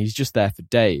arrive. And he's just there for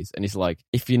days. And he's like,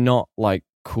 if you're not like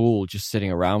cool just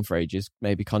sitting around for ages,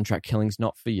 maybe contract killing's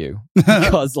not for you.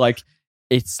 Because like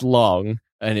it's long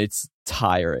and it's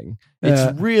tiring.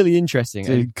 It's really interesting.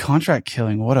 Dude, contract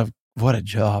killing, what a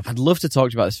job. I'd love to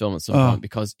talk about this film at some point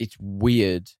because it's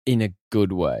weird in a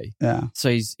good way. Yeah.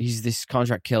 So he's this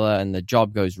contract killer and the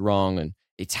job goes wrong and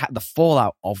it's the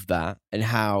fallout of that and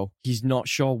how he's not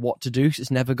sure what to do because it's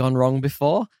never gone wrong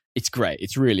before. It's great.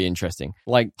 It's really interesting.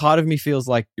 Like, part of me feels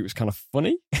like it was kind of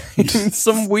funny in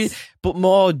some weird, but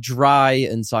more dry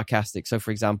and sarcastic. So,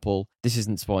 for example, this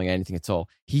isn't spoiling anything at all.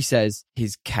 He says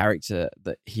his character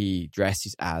that he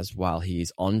dresses as while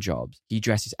he's on jobs, he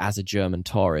dresses as a German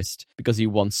tourist because he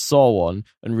once saw one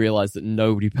and realized that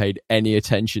nobody paid any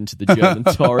attention to the German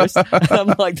tourist. And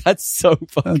I'm like, that's so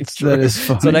fucking true. That is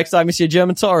funny. So next time you see a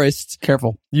German tourist,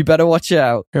 careful. You better watch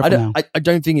out. I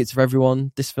don't think it's for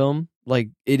everyone, this film. Like,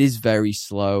 it is very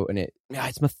slow and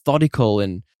it's methodical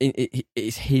and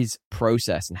it's his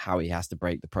process and how he has to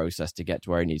break the process to get to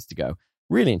where he needs to go.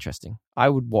 Really interesting. I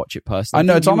would watch it personally. I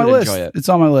know, it's on my list. It's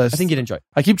on my list. I think you'd enjoy it.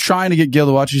 I keep trying to get Gil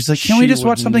to watch it. She's like, can we just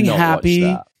watch something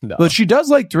happy? No. But she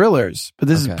does like thrillers. But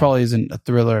this probably isn't a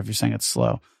thriller if you're saying it's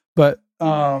slow. But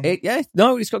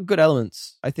it's got good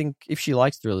elements. I think if she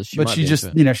likes thrillers, she just,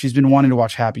 she's been wanting to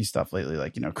watch happy stuff lately,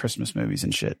 like, Christmas movies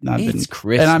and shit. And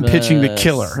Christmas. And I'm pitching The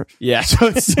Killer. Yeah. So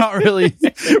it's not really,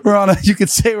 you could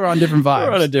say we're on different vibes.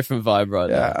 We're on a different vibe right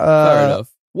now. Fair enough.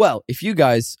 Well, if you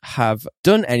guys have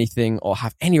done anything or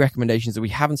have any recommendations that we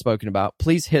haven't spoken about,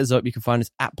 please hit us up. You can find us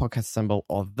at Podcast Assemble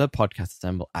or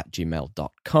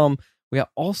thepodcastassemble@gmail.com. We are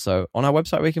also on our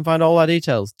website where you can find all our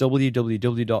details,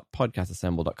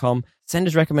 www.podcastassemble.com. Send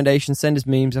us recommendations, send us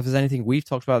memes. If there's anything we've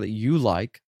talked about that you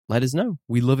like, let us know.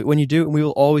 We love it when you do, and we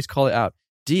will always call it out.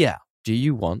 DL, do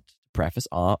you want to preface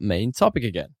our main topic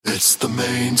again? It's the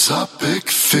main topic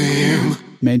theme.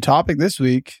 Main topic this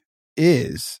week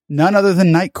is none other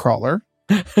than Nightcrawler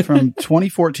from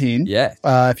 2014. Yeah.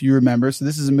 If you remember. So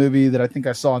this is a movie that I think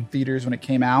I saw in theaters when it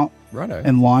came out. Righto.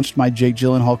 And launched my Jake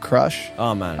Gyllenhaal crush.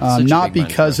 Oh, man. Not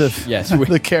because of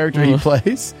the character he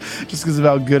plays, just because of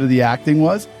how good the acting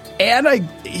was. And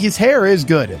his hair is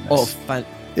good in this.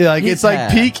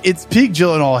 It's peak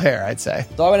Gyllenhaal hair, I'd say.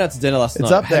 So I went out to dinner last night.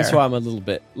 It's up there. That's why I'm a little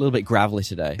bit gravelly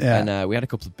today. Yeah. And we had a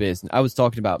couple of beers. And I was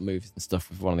talking about movies and stuff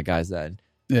with one of the guys there.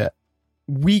 Yeah.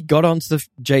 We got onto the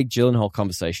Jake Gyllenhaal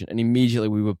conversation, and immediately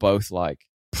we were both like,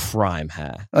 prime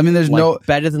hair. I mean, there's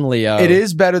better than Leo. It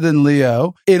is better than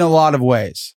Leo in a lot of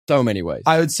ways. So many ways.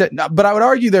 I would say, but I would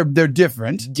argue they're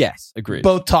different. Yes, agreed.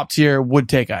 Both top tier would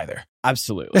take either.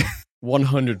 Absolutely.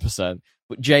 100%.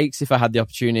 But Jake's, if I had the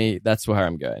opportunity, that's where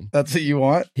I'm going. That's what you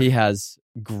want? He has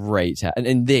great hair. And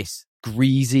in this,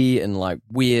 greasy and like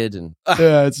weird and...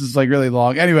 Yeah, it's just like really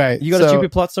long. Anyway. You got a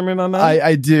stupid plot summary, my man?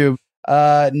 I do.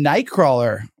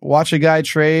 Nightcrawler. Watch a guy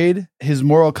trade his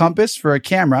moral compass for a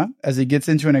camera as he gets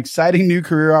into an exciting new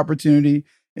career opportunity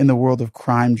in the world of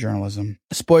crime journalism.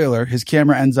 Spoiler, his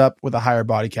camera ends up with a higher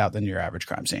body count than your average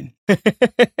crime scene.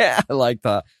 I like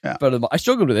that. Yeah. But I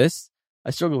struggled with this.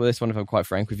 One, if I'm quite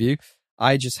frank with you.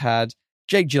 I just had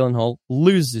Jake Gyllenhaal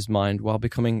lose his mind while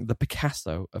becoming the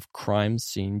Picasso of crime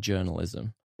scene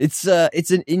journalism. It's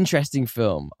an interesting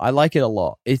film. I like it a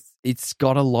lot. It's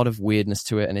got a lot of weirdness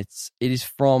to it, and it is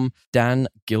from Dan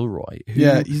Gilroy.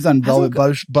 Yeah, he's on Velvet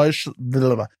Buzzsaw.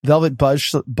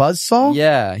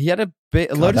 Yeah, he had a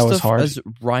load of stuff hard. as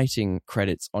writing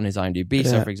credits on his IMDb. Yeah.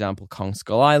 So, for example, Kong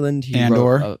Skull Island. He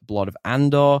Andor. wrote a lot of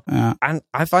Andor. Yeah. And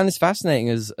I find this fascinating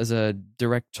as a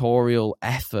directorial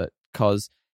effort because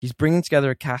he's bringing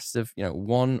together a cast of,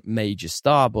 one major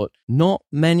star, but not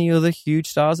many other huge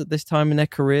stars at this time in their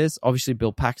careers. Obviously,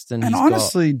 Bill Paxton. And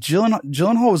honestly,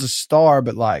 Gyllenhaal was a star,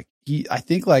 but like I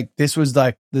think like this was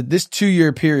like this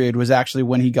 2-year period was actually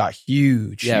when he got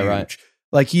huge. Yeah, huge. right.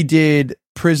 Like he did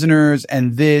Prisoners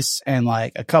and this and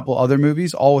like a couple other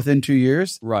movies all within 2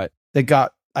 years. Right. That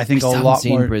got, I think, I a haven't lot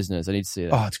seen more. Prisoners. I need to see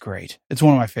that. Oh, it's great. It's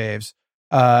one of my faves.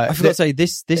 I forgot to say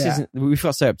this yeah. isn't. We forgot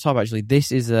to say up top actually.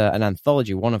 This is an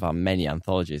anthology, one of our many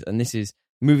anthologies, and this is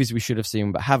movies we should have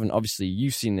seen but haven't. Obviously,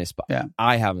 you've seen this, but Yeah.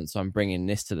 I haven't, so I'm bringing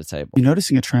this to the table. You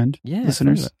noticing a trend, Yeah,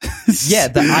 listeners? Yeah,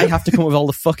 that I have to come up with all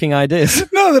the fucking ideas.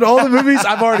 No, that all the movies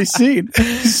I've already seen.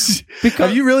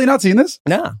 Have you really not seen this?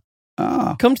 Nah,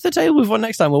 Oh. come to the table with one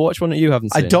next time. We'll watch one that you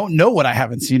haven't seen. I don't know what I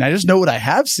haven't seen. I just know what I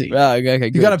have seen. Oh, okay,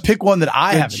 good. You got to pick one that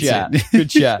I Good haven't chat. seen. Good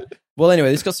chat. Well,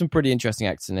 anyway, this got some pretty interesting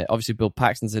acts in it. Obviously, Bill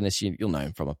Paxton's in this. You'll know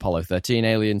him from Apollo 13,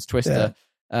 Aliens, Twister.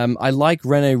 I like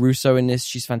Rene Russo in this.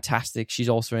 She's fantastic. She's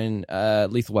also in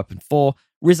Lethal Weapon 4.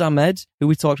 Riz Ahmed, who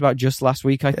we talked about just last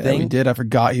week, I think. We did. I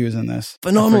forgot he was in this.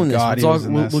 Phenomenal in this.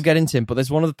 We'll We'll get into him. But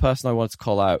there's one other person I wanted to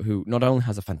call out who not only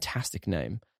has a fantastic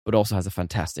name, but also has a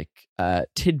fantastic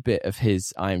tidbit of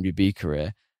his IMDb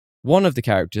career. One of the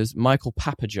characters, Michael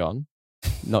Papajohn,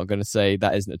 not going to say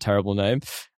that isn't a terrible name,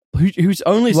 who's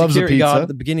only a Loves security a pizza. guard at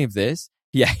the beginning of this.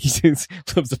 Yeah, he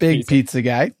loves a Big pizza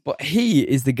guy. But he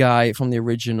is the guy from the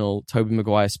original Tobey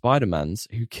Maguire Spider-Mans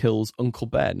who kills Uncle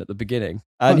Ben at the beginning.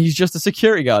 And he's just a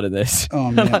security guard in this.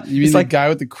 Oh, man. You mean the guy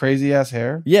with the crazy ass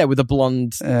hair? Yeah, with the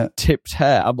blonde tipped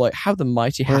hair. I'm like, how the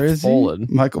mighty have fallen.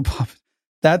 Michael Pop.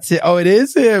 That's it. Oh, it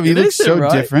is him. He looks so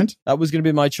different. That was going to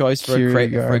be my choice for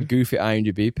Security a guard. goofy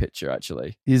IMDb picture,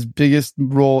 actually. His biggest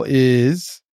role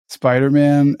is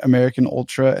Spider-Man, American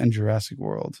Ultra, and Jurassic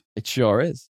World. It sure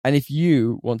is. And if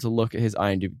you want to look at his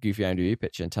goofy IMDb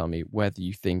picture and tell me whether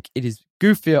you think it is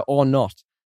goofier or not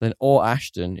than Or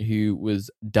Ashton, who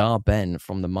was Dar Ben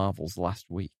from the Marvels last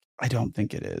week. I don't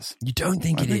think it is. You don't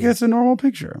think I it think is? it's a normal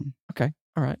picture. Okay,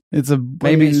 all right. It's a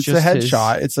it's a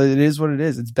headshot. It is what it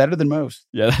is. It's better than most.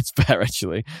 Yeah, that's fair,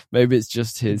 actually. Maybe it's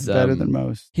just his... It's better than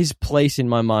most. His place in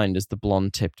my mind as the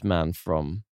blonde-tipped man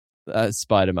from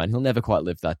Spider-Man. He'll never quite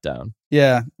live that down.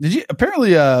 Yeah.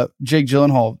 Apparently Jake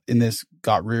Gyllenhaal in this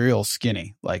got real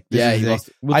skinny. Like this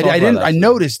I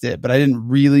noticed it, but I didn't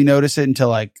really notice it until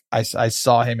like I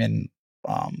saw him in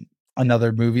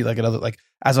another movie,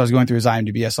 as I was going through his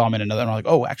IMDb, I saw him in another, and I'm like,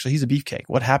 oh, actually, he's a beefcake.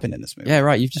 What happened in this movie? Yeah,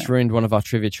 right. You've just ruined one of our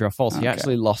trivia true or false. He Okay.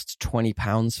 actually lost 20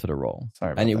 pounds for the role.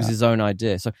 Sorry about and it was that. his own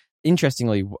idea. So,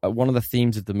 interestingly, one of the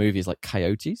themes of the movie is like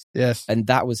coyotes. Yes. And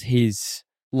that was his,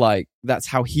 that's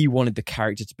how he wanted the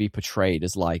character to be portrayed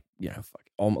as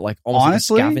almost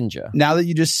Honestly, like a scavenger. Now that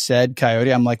you just said coyote,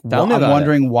 I'm like, Tell me I'm about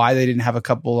wondering why they didn't have a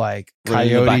couple like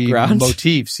coyote background.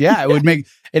 motifs. Yeah,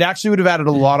 it actually would have added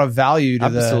a lot of value to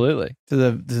Absolutely.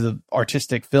 the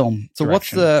artistic film. So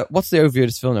direction. what's the overview of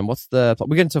this film then? What's the plot?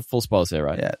 We're getting to full spoilers here,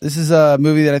 right? Yeah, this is a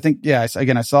movie that I think, I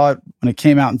saw it when it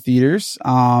came out in theaters.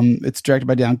 It's directed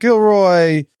by Dan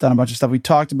Gilroy, done a bunch of stuff we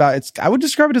talked about. I would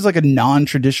describe it as like a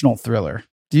non-traditional thriller.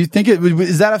 Do you think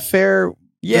is that a fair?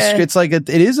 Yeah, it's like it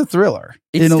is a thriller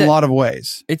in a lot of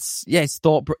ways. It's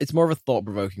more of a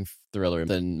thought-provoking thriller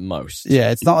than most. Yeah,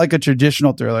 it's not like a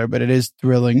traditional thriller, but it is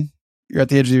thrilling. You're at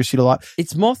the edge of your seat a lot.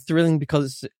 It's more thrilling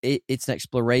because it's an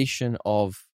exploration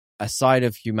of a side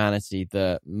of humanity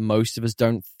that most of us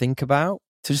don't think about.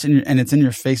 And it's in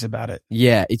your face about it.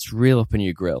 Yeah, it's real up in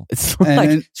your grill. It's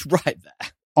it's right there.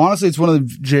 Honestly, it's one of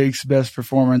Jake's best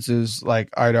performances,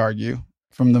 I'd argue,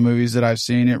 from the movies that I've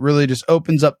seen. It really just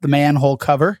opens up the manhole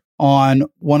cover on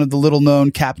one of the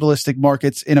little-known capitalistic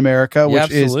markets in America, which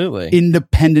is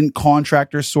independent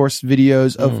contractor source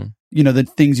videos of the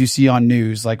things you see on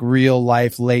news, like real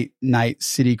life, late night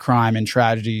city crime and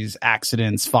tragedies,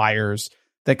 accidents, fires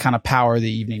that kind of power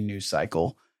the evening news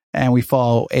cycle. And we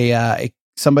follow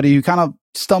somebody who kind of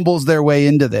stumbles their way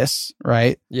into this,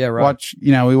 right? Yeah, right.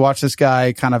 We watch this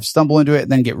guy kind of stumble into it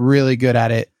and then get really good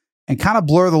at it and kind of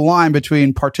blur the line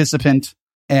between participant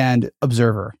and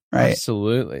observer, right?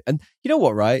 Absolutely. And you know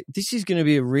what, right? This is going to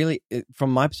be a really,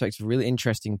 from my perspective, a really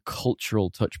interesting cultural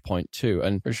touch point too.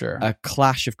 And for sure, a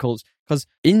clash of cultures. Because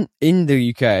in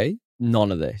the UK,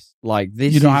 none of this. Like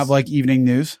this, you don't have like evening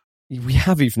news. We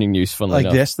have evening news, funnily like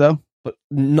enough, this though, but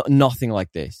nothing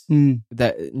like this.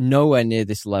 That nowhere near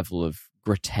this level of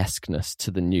grotesqueness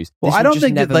to the news. Well, I don't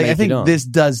think that. Like, I think this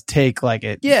does take like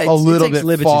a little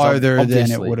bit farther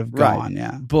than it would have gone.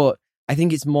 Yeah, but I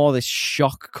think it's more this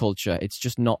shock culture. It's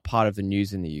just not part of the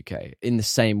news in the UK in the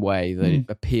same way that it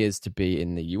appears to be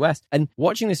in the US. And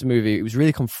watching this movie, it was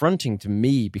really confronting to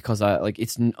me because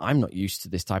I'm not used to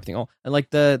this type of thing. And like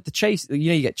the chase,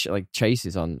 you get like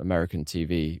chases on American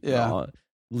TV. Yeah.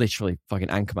 Literally fucking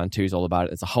Anchorman 2 is all about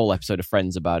it. There's a whole episode of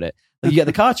Friends about it. Like, you get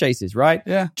the car chases, right?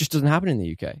 Yeah. Just doesn't happen in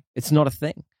the UK. It's not a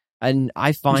thing. And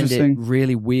I find it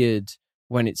really weird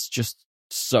when it's just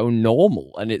so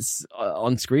normal and it's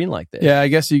on screen like this. Yeah, I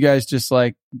guess you guys just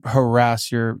like harass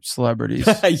your celebrities.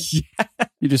 Yeah.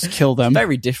 You just kill them. It's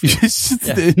very different.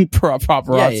 In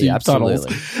paparazzi tunnels.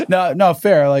 Absolutely. No,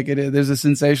 fair. Like there's a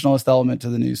sensationalist element to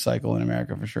the news cycle in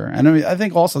America for sure. And I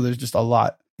think also there's just a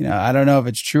lot. I don't know if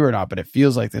it's true or not, but it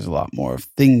feels like there's a lot more of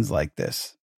things like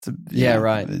this.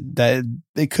 Right. That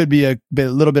it could be a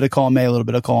little bit of column A, a little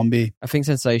bit of column B. I think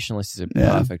sensationalist is a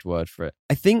perfect word for it.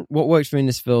 I think what worked for me in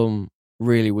this film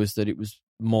really was that it was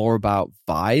more about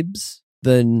vibes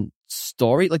than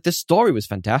story. Like the story was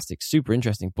fantastic, super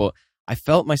interesting, but I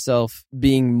felt myself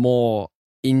being more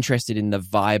interested in the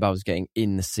vibe I was getting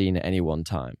in the scene at any one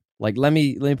time. Like, let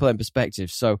me put that in perspective.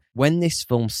 So when this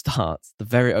film starts, I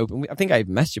think I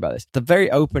messaged you about this. The very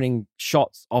opening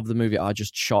shots of the movie are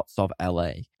just shots of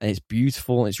LA, and it's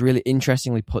beautiful and it's really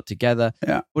interestingly put together.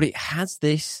 Yeah. But it has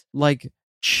this like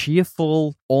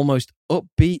cheerful, almost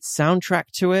upbeat soundtrack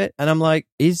to it. And I'm like,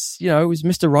 is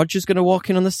Mr. Rogers going to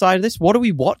walk in on the side of this? What are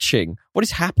we watching? What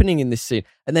is happening in this scene?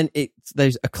 And then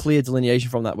there's a clear delineation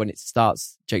from that when it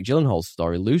starts Jake Gyllenhaal's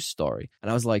story, Lou's story.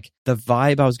 And I was like, the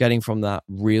vibe I was getting from that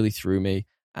really threw me.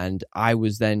 And I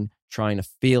was then trying to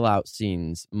feel out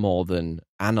scenes more than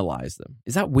analyze them.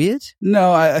 Is that weird?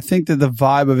 No, I think that the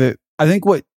vibe of it, I think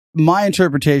what my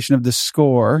interpretation of the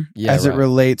score it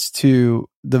relates to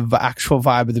the actual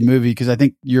vibe of the movie, because I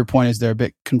think your point is they're a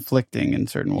bit conflicting in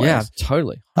certain ways. Yeah,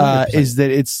 totally. Is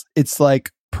that it's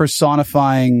like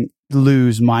personifying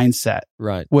Lou's mindset,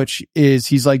 right? Which is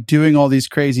he's like doing all these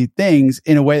crazy things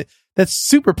in a way that's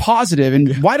super positive,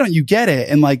 and why don't you get it?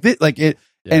 And like it.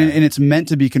 Yeah. And it's meant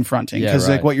to be confronting because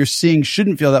like what you're seeing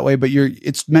shouldn't feel that way, but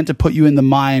it's meant to put you in the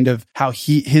mind of how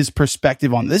his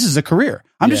perspective on this is a career.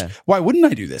 Why wouldn't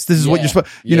I do this? This is what you're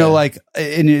supposed,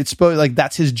 and it's supposed like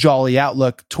that's his jolly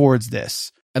outlook towards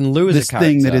this. And Lou is this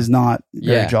thing that is not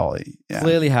very jolly. Yeah.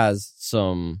 Clearly has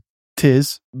some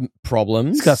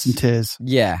problems. He's got some tiz.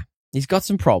 Yeah, he's got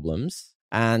some problems.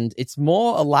 And it's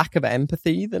more a lack of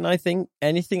empathy than I think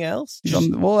anything else.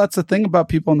 Well, that's the thing about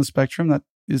people on the spectrum. That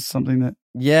is something that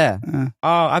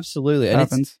oh, absolutely. And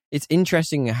happens. It's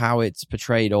interesting how it's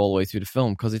portrayed all the way through the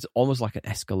film because it's almost like an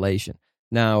escalation.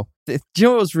 Now, do you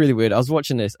know what was really weird? I was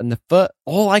watching this and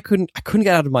I couldn't get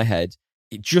out of my head.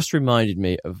 It just reminded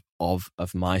me of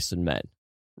Mice and Men,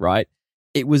 right?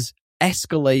 It was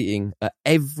escalating at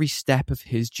every step of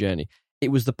his journey.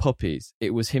 It was the puppies.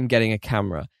 It was him getting a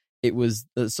camera. It was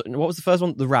what was the first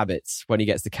one? The rabbits when he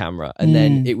gets the camera, and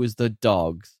then it was the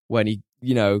dogs when he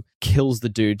kills the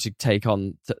dude to take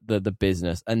on the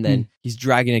business, and then he's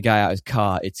dragging a guy out of his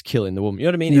car. It's killing the woman. You know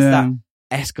what I mean? It's that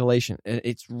escalation.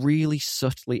 It's really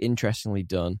subtly, interestingly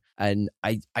done, and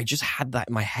I just had that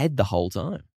in my head the whole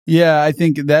time. Yeah, I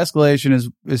think the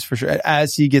escalation is for sure.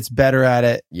 As he gets better at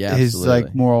it, his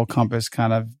like moral compass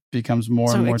kind of becomes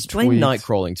more and more explain tweaked.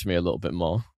 Nightcrawling to me a little bit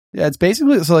more. Yeah, it's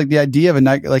basically like the idea of a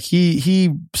night, like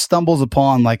he stumbles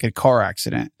upon like a car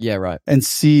accident. Yeah, right. And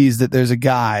sees that there's a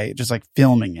guy just like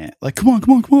filming it. Like, come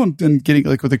on. And getting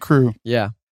like with a crew.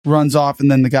 Yeah. Runs off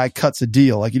and then the guy cuts a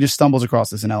deal. Like he just stumbles across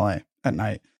this in LA at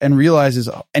night and realizes,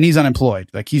 and he's unemployed.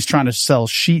 Like he's trying to sell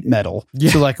sheet metal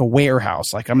to like a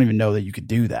warehouse. Like I don't even know that you could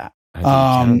do that.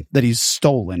 That he's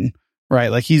stolen.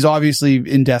 Right. Like he's obviously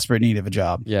in desperate need of a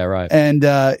job. Yeah, right.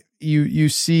 And you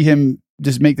see him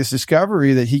just make this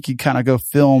discovery that he could kind of go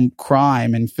film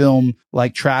crime and film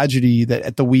like tragedy that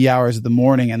at the wee hours of the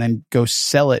morning and then go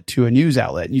sell it to a news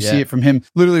outlet. And you see it from him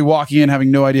literally walking in, having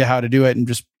no idea how to do it. And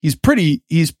just, he's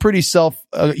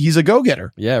a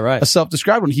go-getter. Yeah, right. A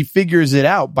self-described one. He figures it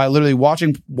out by literally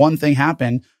watching one thing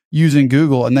happen using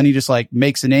Google. And then he just like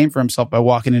makes a name for himself by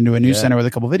walking into a news center with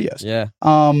a couple videos. Yeah.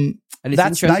 And it's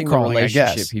that's interesting Nightcrawling, I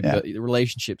guess. The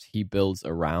relationships he builds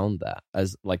around that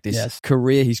as like this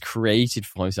career he's created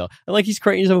for himself. And like he's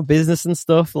creating his own business and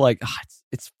stuff. Like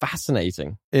it's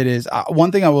fascinating. It is.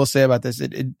 One thing I will say about this,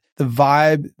 the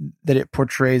vibe that it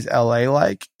portrays LA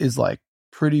like is like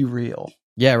pretty real.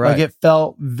 Yeah, right. Like it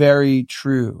felt very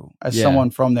true as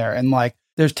someone from there. And like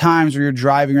there's times where you're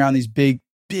driving around these big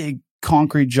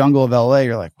concrete jungle of LA.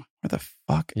 You're like, where the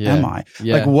fuck am I?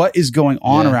 Yeah. Like what is going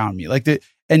on around me? Like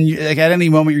and you, like at any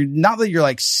moment, you're not that you're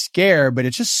like scared, but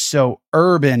it's just so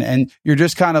urban, and you're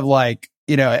just kind of like,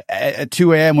 you know, at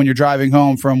 2 a.m. when you're driving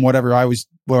home from whatever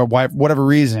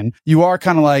reason, you are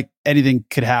kind of like anything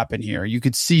could happen here. You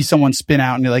could see someone spin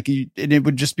out, and you're like, and it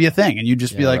would just be a thing, and you'd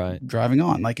just be like driving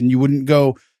on, like, and you wouldn't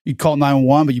go. You'd call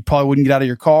 911, but you probably wouldn't get out of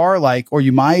your car, like, or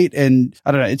you might. And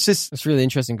I don't know. It's really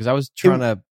interesting because I was trying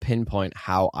to pinpoint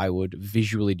how I would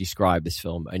visually describe this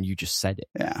film, and you just said it.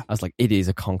 Yeah. I was like, it is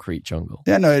a concrete jungle.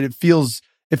 Yeah, no, it feels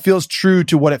true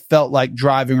to what it felt like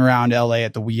driving around LA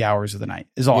at the wee hours of the night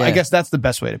is all. I guess that's the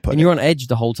best way to put it. And you're on edge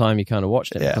the whole time you kind of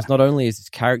watch it. Yeah. Because not only is this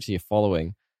character you're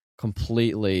following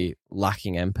completely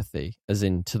lacking empathy, as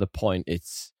in to the point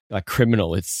it's like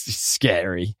criminal, it's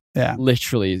scary. Yeah.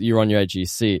 Literally, you're on your edge of your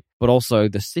seat. But also,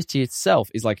 the city itself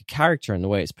is like a character in the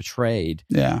way it's portrayed.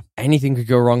 Yeah. Anything could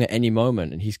go wrong at any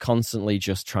moment, and he's constantly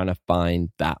just trying to find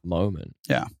that moment.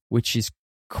 Yeah. Which is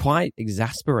quite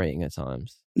exasperating at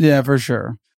times. Yeah, for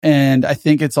sure. And I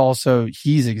think it's also,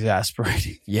 he's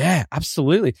exasperating. Yeah,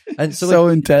 absolutely. And so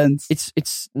like, intense.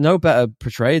 It's no better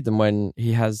portrayed than when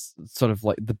he has sort of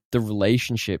like the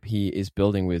relationship he is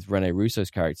building with Rene Russo's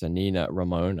character, Nina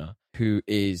Ramona, who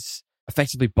is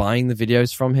effectively buying the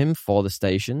videos from him for the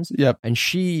stations. Yep. And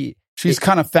she's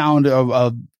kind of found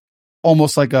a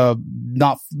almost like a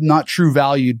not true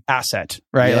valued asset,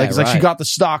 right? Yeah, like it's like she got the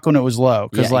stock when it was low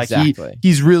because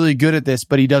he's really good at this,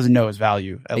 but he doesn't know his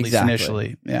value, at least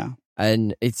initially. Yeah.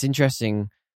 And it's interesting,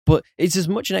 but it's as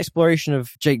much an exploration of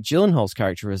Jake Gyllenhaal's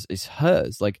character as is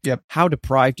hers. Like, how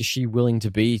deprived is she willing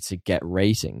to be to get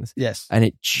ratings? Yes. And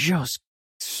it just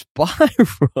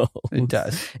spirals. It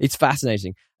does. It's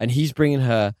fascinating. And he's bringing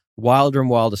her wilder and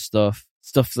wilder stuff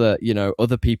that, you know,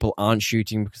 other people aren't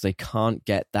shooting because they can't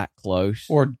get that close.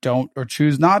 Or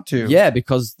choose not to. Yeah,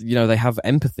 because, you know, they have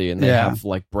empathy and they have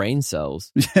like brain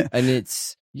cells. And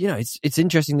it's, you know, it's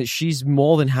interesting that she's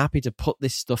more than happy to put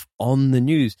this stuff on the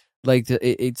news. Like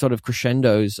it sort of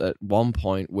crescendos at one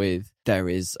point with there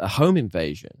is a home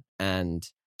invasion and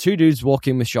two dudes walk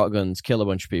in with shotguns, kill a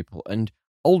bunch of people, and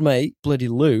old mate, bloody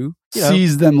Lou,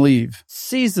 sees them leave,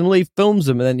 films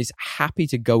them, and then is happy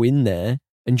to go in there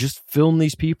and just film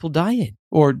these people dying.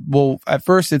 Or, well, at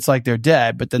first it's like they're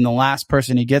dead, but then the last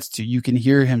person he gets to, you can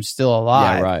hear him still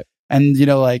alive. Yeah, right. And, you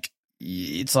know, like,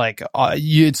 it's like,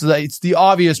 it's the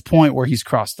obvious point where he's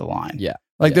crossed the line. Yeah.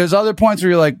 Like, there's other points where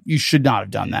you're like, you should not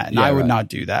have done that. And I would not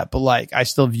do that. But, like, I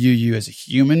still view you as a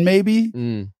human,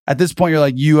 maybe. At this point, you're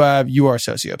like, you are a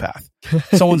sociopath.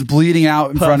 Someone's bleeding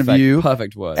out in front of you.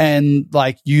 Perfect word. And,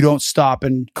 like, you don't stop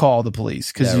and call the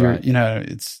police because you know,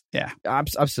 it's,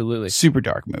 absolutely. Super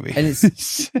dark movie. And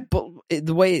it's, but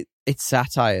the way it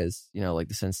satires, you know, like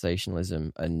the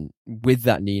sensationalism and with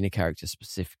that Nina character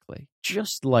specifically,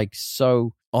 just like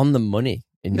so on the money.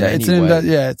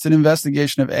 It's an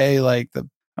investigation of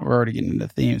we're already getting into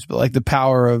themes, but like the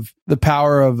power of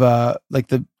like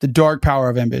the dark power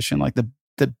of ambition, like the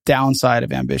downside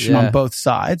of ambition on both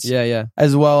sides. Yeah.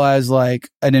 As well as like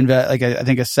I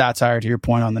think a satire to your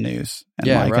point on the news and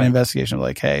an investigation of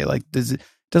like, hey, like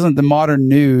doesn't the modern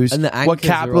news and what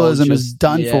capitalism has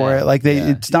done for it? Like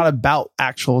it's not about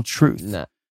actual truth. No.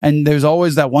 And there's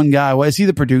always that one guy. Is he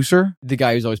the producer? The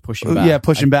guy who's always pushing back. Yeah,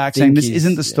 pushing back, saying this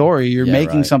isn't the story. You're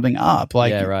making something up.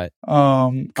 Like, right.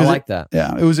 I like that.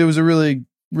 Yeah, it was a really,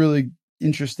 really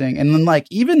interesting. And then like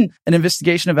even an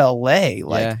investigation of LA,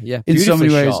 like in so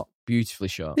many ways, beautifully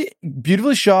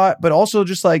shot, but also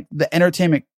just like the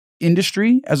entertainment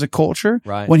industry as a culture.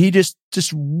 Right. When he just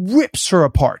rips her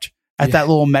apart. At that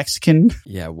little Mexican.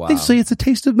 Yeah, wow. They say it's a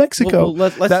taste of Mexico.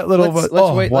 Let's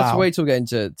wait till we get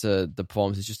into the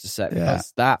performances just a sec,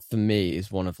 because that for me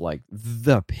is one of like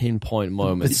the pinpoint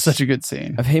moments. It's such a good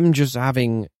scene of him just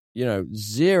having, you know,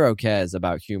 zero cares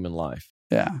about human life.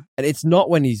 Yeah. And it's not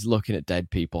when he's looking at dead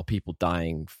people, people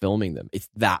dying, filming them. It's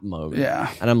that moment.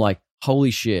 Yeah. And I'm like,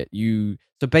 holy shit,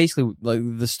 So basically, like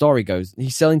the story goes,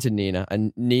 he's selling to Nina,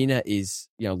 and Nina is,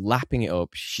 lapping it up.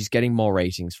 She's getting more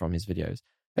ratings from his videos.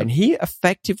 And he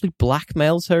effectively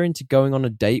blackmails her into going on a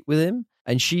date with him.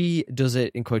 And she does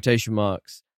it in quotation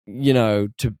marks,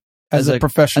 as a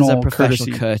professional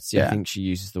courtesy. Yeah. I think she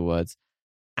uses the words.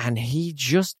 And he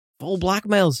just full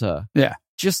blackmails her. Yeah.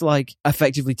 Just like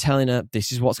effectively telling her,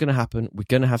 this is what's going to happen. We're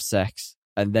going to have sex.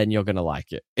 And then you're going to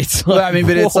like it. It's like,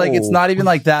 but it's like, it's not even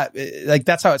like that. Like,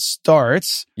 that's how it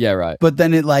starts. Yeah, right. But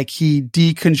then he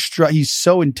deconstruct. He's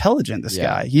so intelligent, this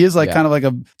guy. He is kind of like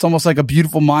it's almost like a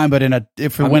beautiful mind, but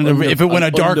if it went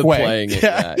a dark way.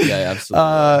 Yeah,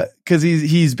 absolutely. Because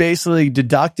he's basically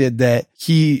deducted that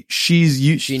she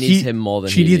needs him more than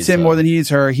she needs him more than he needs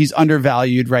her. He's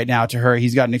undervalued right now to her.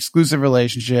 He's got an exclusive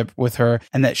relationship with her,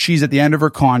 and that she's at the end of her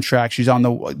contract. She's on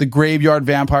the graveyard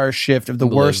vampire shift of the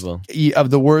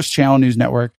worst channel news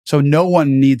network. So no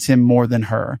one needs him more than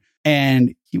her,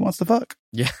 and he wants to fuck.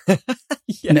 Yeah,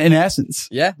 in essence.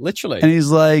 Yeah, literally. And he's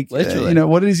like,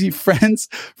 what is he? Friends?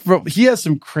 He has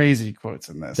some crazy quotes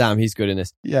in this. Damn, he's good in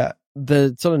this. Yeah.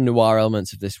 The sort of noir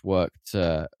elements of this work,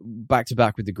 back to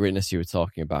back with the gritness you were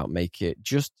talking about, make it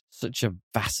just such a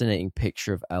fascinating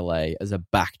picture of LA as a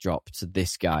backdrop to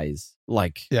this guy's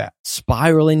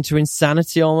spiral into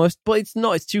insanity almost. But it's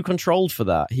not. It's too controlled for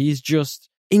that. He's just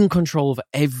in control of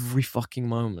every fucking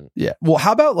moment. Yeah. Well,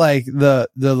 how about like the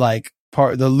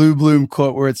part, the Lou Bloom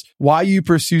quote where it's why you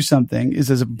pursue something is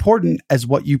as important as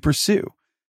what you pursue.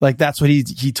 Like that's what he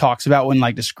talks about when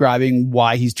like describing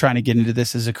why he's trying to get into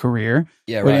this as a career.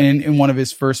 Yeah, right. In one of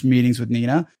his first meetings with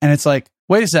Nina. And it's like,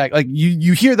 wait a sec, like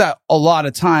you hear that a lot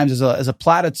of times as a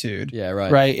platitude. Yeah,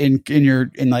 right. Right.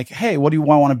 In like, hey, what do you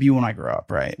want to be when I grow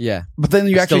up? Right. Yeah. But then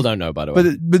I still don't know, by the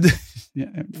way. But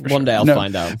yeah, one day I'll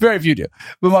find out. Very few do.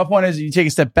 But my point is, you take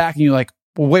a step back and you're like,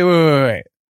 well, wait.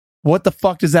 What the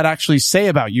fuck does that actually say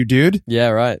about you, dude? Yeah,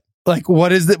 right. Like,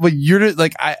 what is that? What you're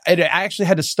like? I actually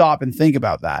had to stop and think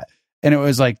about that, and it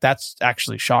was like, that's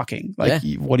actually shocking. Like,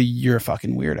 you're a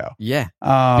fucking weirdo. Yeah.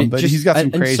 But he's got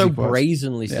some crazy and so quotes.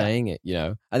 brazenly saying it,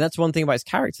 and that's one thing about his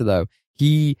character, though.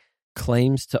 He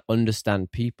claims to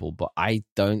understand people, but I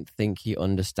don't think he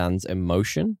understands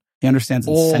emotion. He understands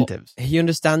incentives. He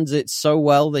understands it so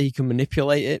well that he can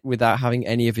manipulate it without having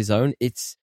any of his own.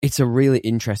 It's a really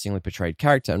interestingly portrayed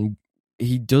character, and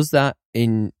he does that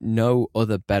in no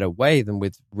other better way than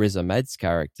with Riz Ahmed's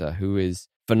character, who is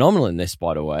phenomenal in this,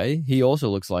 by the way. He also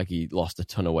looks like he lost a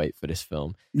ton of weight for this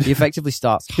film. He effectively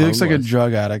starts He looks like a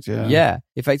drug addict, yeah. Yeah.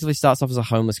 Effectively starts off as a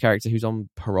homeless character who's on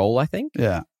parole, I think.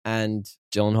 Yeah. And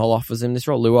Gyllenhaal offers him this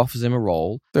role. Lou offers him a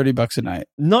role. $30 a night.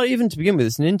 Not even to begin with.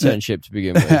 It's an internship to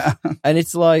begin with. And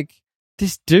it's like,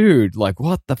 this dude, like,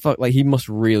 what the fuck? Like, he must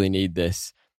really need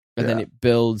this. And then it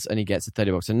builds and he gets a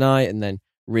 $30 a night, and then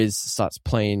Riz starts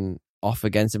playing off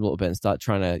against him a little bit and start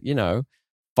trying to,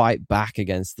 fight back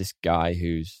against this guy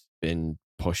who's been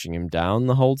pushing him down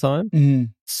the whole time. Mm-hmm.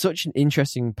 Such an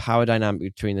interesting power dynamic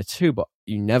between the two, but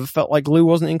you never felt like Lou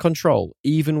wasn't in control,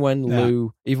 even when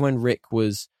Rick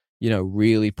was,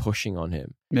 really pushing on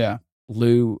him. Yeah.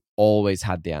 Lou always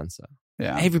had the answer.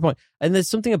 Yeah. Every point. And there's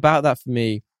something about that for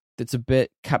me that's a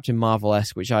bit Captain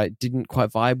Marvel-esque, which I didn't quite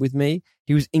vibe with me.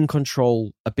 He was in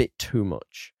control a bit too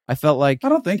much. I felt like... I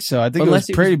don't think so. I think it was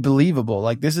pretty believable.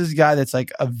 Like, this is a guy that's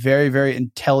like a very, very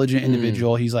intelligent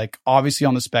individual. He's like obviously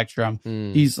on the spectrum.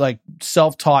 He's like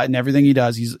self-taught in everything he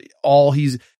does. He's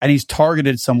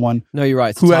targeted someone. No, you're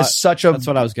right. Who has such a... That's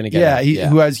what I was going to get at. He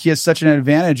has such an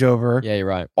advantage over... Yeah, you're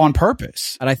right. On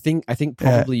purpose. And I think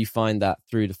probably you find that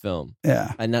through the film.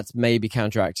 Yeah. And that's maybe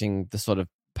counteracting the sort of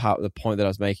the point that I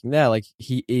was making there. Like,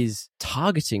 he is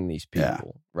targeting these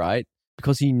people, right?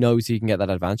 Because he knows he can get that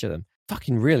advantage of them.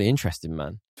 Fucking really interesting,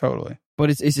 man. Totally. But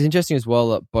it's interesting as well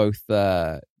that both...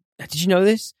 did you know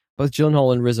this? Both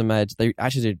Gyllenhaal and Riz Ahmed, they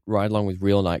actually did ride along with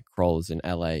real Nightcrawlers in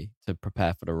LA to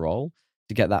prepare for the role,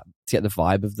 to get the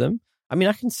vibe of them. I mean,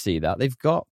 I can see that. They've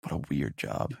got... What a weird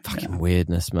job. Fucking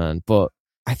weirdness, man. But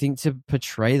I think to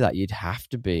portray that, you'd have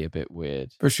to be a bit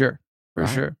weird. For sure. For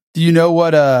sure. Do you know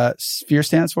what SPHERE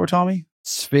stands for, Tommy?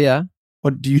 Sphere?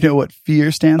 What do you know what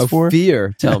FEAR stands for?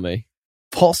 Fear, tell me.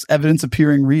 False evidence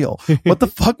appearing real. What the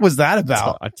fuck was that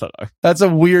about? I don't know. That's a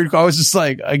weird... I was just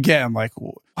like, again, like,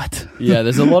 what? Yeah,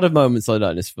 there's a lot of moments like that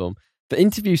in this film. The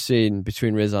interview scene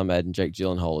between Riz Ahmed and Jake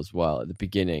Gyllenhaal as well at the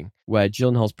beginning, where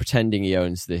Gyllenhaal's pretending he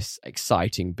owns this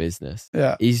exciting business,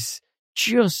 is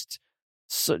just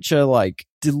such a like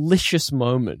delicious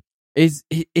moment.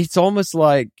 It's almost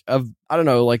like a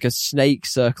snake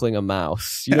circling a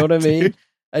mouse. You know what I mean?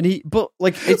 But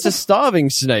like, it's a starving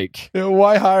snake.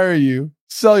 Why hire you?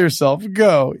 Sell yourself.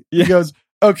 Go. Yeah. He goes,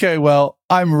 okay, well,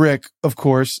 I'm Rick, of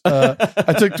course.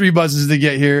 I took 3 buses to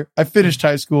get here. I finished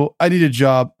high school. I need a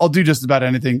job. I'll do just about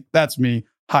anything. That's me.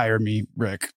 Hire me,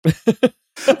 Rick.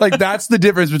 Like, that's the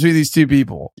difference between these two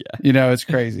people. Yeah. You know, it's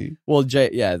crazy. Well,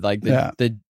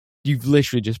 you've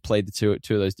literally just played the two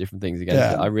of those different things again.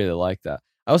 Yeah. I really like that.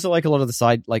 I also like a lot of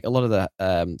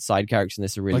the side characters in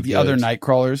this are really Like the good. other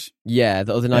Nightcrawlers. Yeah,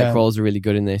 the other Nightcrawlers are really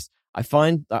good in this. I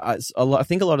find I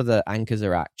think a lot of the anchors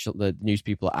are the news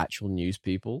people are actual news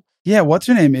people. Yeah, what's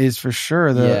her name is for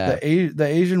sure. The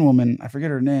Asian woman, I forget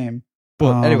her name.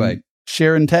 But anyway,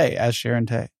 Sharon Tate as Sharon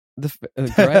Tate.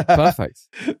 Great, perfect.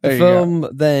 The There you film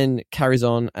then carries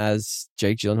on as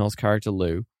Jake Gyllenhaal's character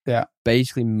Lou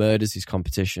basically murders his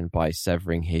competition by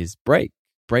severing his brake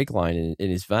line in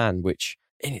his van, which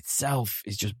in itself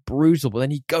is just brutal. But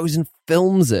then he goes and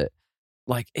films it.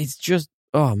 Like, it's just,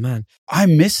 oh man, I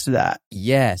missed that.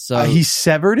 Yeah, so he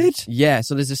severed it. Yeah,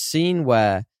 so there's a scene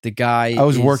where the guy I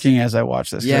was working as I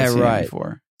watched this. Yeah, I've seen it right.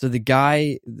 before. So the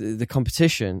guy, the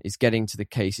competition is getting to the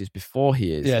cases before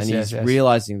he is, Yes, and he's yes.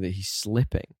 realizing that he's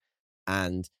slipping.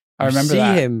 And I remember see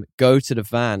that. him go to the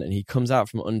van, and he comes out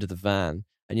from under the van,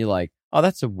 and you're like, "Oh,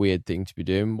 that's a weird thing to be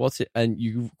doing. What's it?" And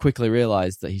you quickly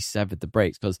realize that he severed the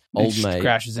brakes because old He mate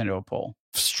crashes into a pole,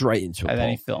 straight into a and pole. then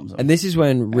he films him. And this is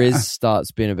when Riz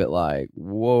starts being a bit like,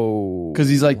 "Whoa," Because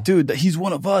he's like, dude, he's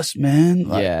one of us, man.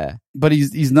 Like, yeah. but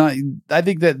he's not. I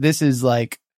think that this is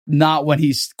like not when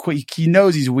he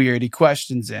knows he's weird. He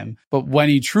questions him, but when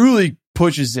he truly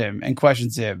pushes him and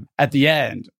questions him at the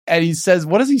end, and he says,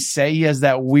 "What does he say?" He has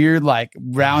that weird, like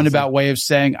roundabout way of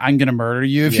saying, "I'm gonna murder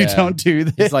you if you don't do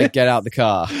this." It's like, get out the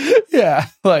car. Yeah,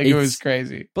 like it was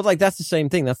crazy. But like, that's the same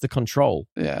thing. That's the control.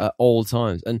 Yeah, at all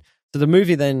times. And so the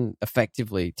movie then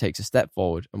effectively takes a step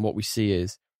forward, and what we see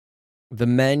is the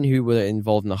men who were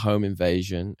involved in the home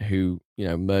invasion, who, you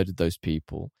know, murdered those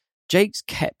people. Jake's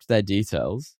kept their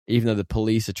details, even though the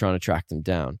police are trying to track them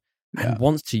down, and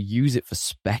wants to use it for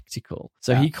spectacle.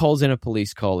 So he calls in a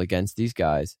police call against these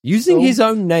guys, using his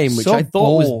own name, which I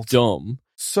thought was dumb.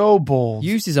 So bold.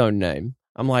 Used his own name.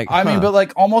 I'm like, I mean, but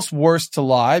like almost worse to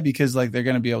lie because like they're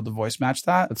going to be able to voice match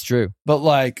that. That's true. But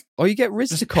like, or you get Riz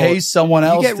just to call pay someone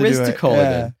else. You get Riz to call it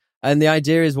Yeah. in. And the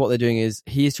idea is what they're doing is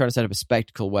he's trying to set up a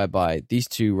spectacle whereby these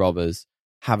two robbers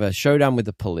have a showdown with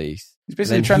the police. He's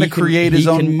basically trying to create his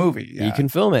own movie. Yeah. He can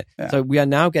film it. Yeah. So we are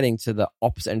now getting to the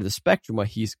opposite end of the spectrum where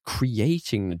he's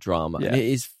creating the drama. Yeah. And it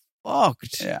is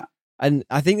fucked. Yeah. And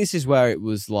I think this is where it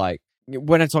was like,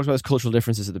 when I talked about those cultural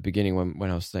differences at the beginning,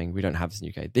 when I was saying we don't have this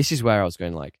in the UK, this is where I was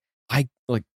going like,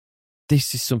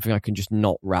 this is something I can just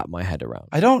not wrap my head around.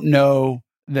 I don't know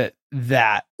that.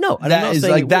 No, I'm that not is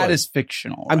saying like it that would. is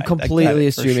fictional. I'm right? completely I get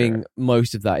it, for assuming sure.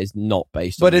 most of that is not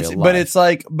based But on it's real but life. it's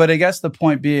like I guess the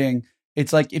point being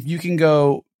it's like if you can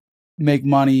go make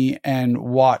money and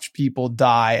watch people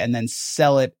die and then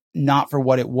sell it not for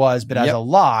what it was but as Yep. a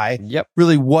lie. Yep.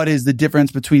 Really, what is the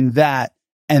difference between that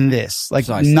and this? Like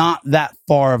Precisely. not that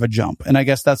far of a jump. And I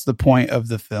guess that's the point of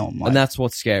the film. Like, And that's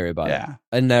what's scary about it. yeah.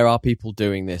 And there are people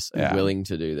doing this and Yeah. willing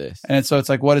to do this. And so it's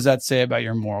like, what does that say about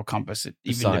your moral compass, even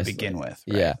Precisely. to begin with?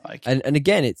 Right? Yeah. Like, And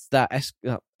again, it's that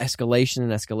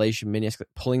escalation,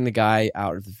 pulling the guy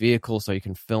out of the vehicle so you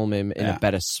can film him in a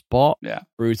better spot. Yeah.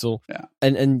 Brutal. Yeah.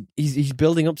 And he's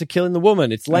building up to killing the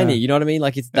woman. It's Lenny. Yeah. You know what I mean?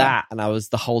 Like, it's Yeah. that. And I was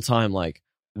the whole time like,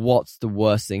 what's the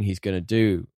worst thing he's going to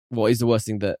do? What is the worst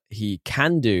thing that he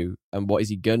can do? And what is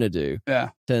he going to do? yeah.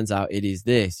 Turns out it is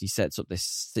this. He sets up this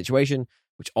situation,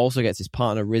 which also gets his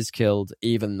partner Riz killed,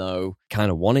 even though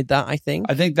kind of wanted that, I think.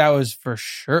 I think that was for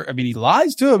sure. I mean, he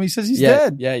lies to him. He says he's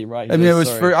dead. Yeah, you're right. I mean, it was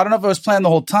for, I don't know if it was planned the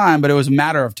whole time, but it was a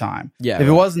matter of time. Yeah. If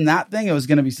it wasn't that thing, it was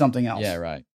going to be something else. Yeah,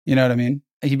 right. You know what I mean?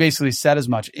 He basically said as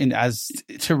much as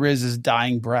to Riz's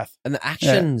dying breath. And the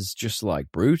action's just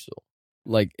like brutal.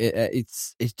 Like it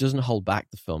doesn't hold back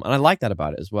the film, and I like that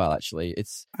about it as well. Actually,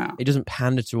 it doesn't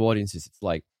pander to audiences. It's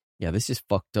like, yeah, this is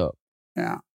fucked up.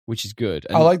 Yeah, which is good.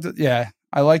 And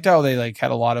I liked how they like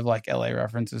had a lot of like LA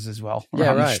references as well.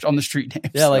 Yeah, right. On the street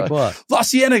names. Yeah, like what? La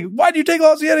Cienega. Why'd you take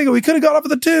La Cienega? We could have got off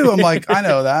of the 2. I'm like, I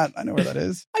know that. I know where that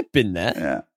is. I've been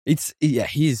there. Yeah.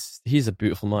 He's a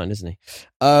beautiful mind, isn't he?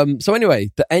 So anyway,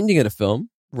 the ending of the film,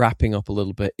 wrapping up a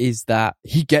little bit, is that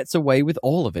he gets away with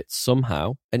all of it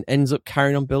somehow and ends up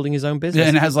carrying on building his own business. Yeah,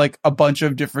 and has like a bunch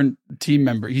of different team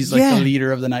members. He's like the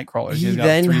leader of the Nightcrawlers. He He's got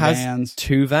then 3 has vans.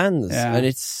 2 vans. Yeah. And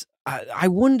it's, I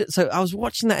wonder, so I was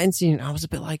watching that end scene and I was a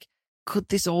bit like, could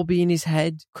this all be in his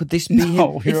head? Could this be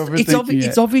No, him? you're overthinking it.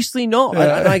 It's obviously not.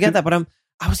 Yeah. I get that, but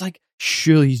I was like,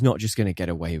 surely he's not just going to get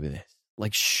away with this.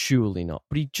 Like, surely not.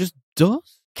 But he just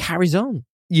does. Carries on.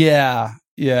 Yeah.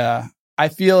 Yeah. I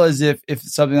feel as if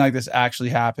something like this actually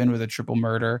happened with a triple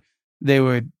murder, they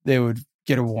would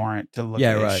get a warrant to look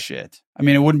at his shit. I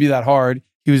mean, it wouldn't be that hard.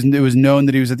 It was known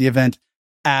that he was at the event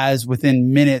as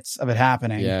within minutes of it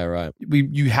happening. Yeah, right.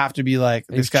 You have to be like,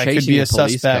 this guy could be a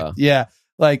suspect. Car. Yeah.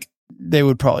 Like they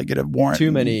would probably get a warrant.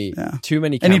 Too many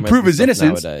and he'd prove his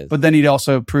innocence, nowadays. But then he'd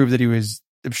also prove that he was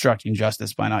obstructing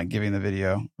justice by not giving the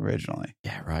video originally.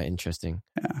 Yeah, right. Interesting.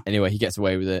 Yeah. Anyway, he gets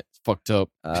away with it. It's fucked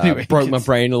up. Broke my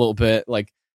brain a little bit.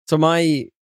 Like, so my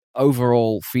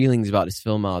overall feelings about this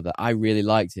film are that I really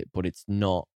liked it, but it's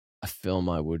not a film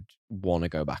I would want to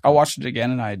go back. I watched it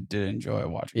again and I did enjoy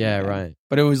watching it. Yeah, again. right.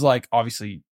 But it was like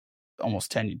obviously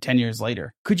almost 10 years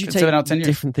later. Could you take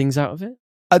different things out of it?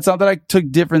 It's not that I took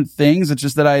different things. It's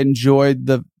just that I enjoyed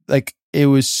it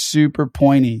was super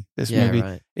pointy, this movie.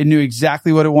 Right. It knew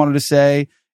exactly what it wanted to say.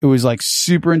 It was like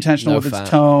super intentional with its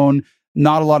tone,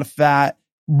 not a lot of fat,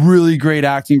 really great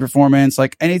acting performance.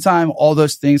 Like anytime all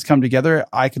those things come together,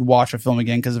 I could watch a film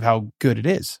again because of how good it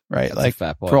is, right? That's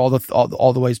like for all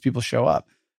the ways people show up.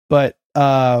 But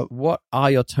what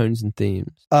are your tones and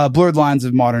themes? Blurred lines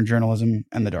of modern journalism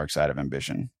and the dark side of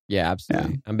ambition. Yeah,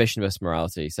 absolutely. Yeah. Ambition versus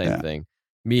morality, same thing.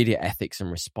 Media ethics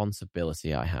and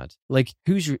responsibility. I had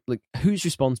who's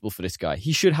responsible for this guy?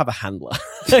 He should have a handler.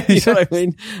 You know what I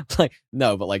mean? Like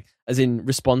no, but like as in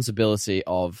responsibility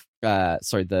of the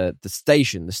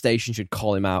station. The station should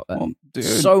call him out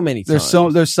so many times.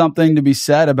 There's something to be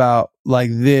said about like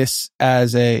this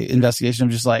as a investigation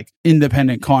of just like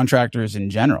independent contractors in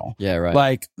general. Yeah, right.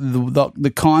 Like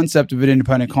the concept of an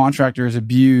independent contractor is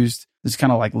abused. It's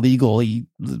kind of like legally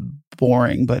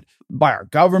boring, but by our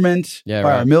government,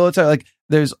 our military, like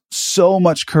there's so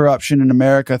much corruption in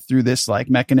America through this like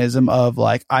mechanism of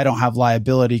like, I don't have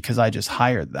liability because I just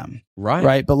hired them. Right.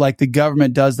 Right. But like the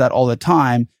government does that all the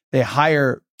time. They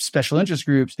hire special interest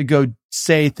groups to go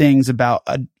say things about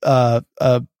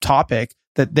a topic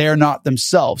that they're not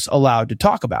themselves allowed to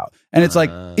talk about. And it's like,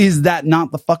 is that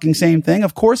not the fucking same thing?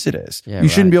 Of course it is. Yeah, you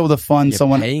shouldn't be able to fund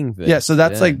someone. Yeah. So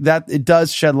that's like that. It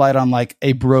does shed light on like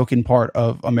a broken part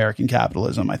of American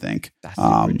capitalism, I think. That's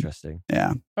super interesting.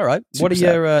 Yeah. All right. What are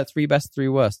your 3 best, 3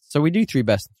 worst? So we do 3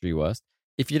 best and 3 worst.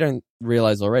 If you don't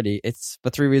realize already, it's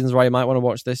the 3 reasons why you might want to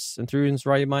watch this and 3 reasons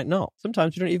why you might not.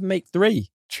 Sometimes you don't even make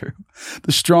 3. True.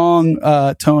 The strong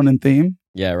tone and theme.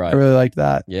 Yeah, right. I really like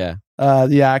that. Yeah.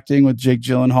 The acting with Jake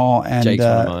Gyllenhaal and Jake's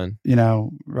one of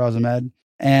mine. Riz Ahmed.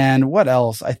 And what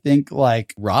else? I think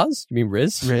like Raz? You mean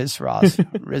Riz? Raz.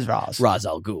 Raz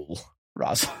Al Ghul.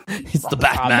 Raz. It's the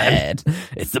Batman.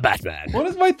 It's the Batman. What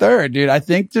is my 3rd, dude? I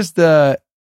think just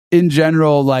in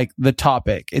general, like the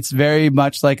topic. It's very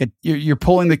much like you're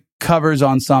pulling the covers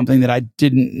on something that I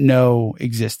didn't know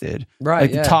existed. Right.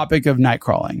 Like the topic of night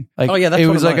crawling. Like that's it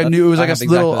was like a little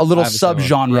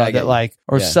subgenre that like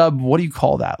what do you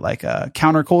call that? Like a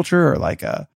counterculture or like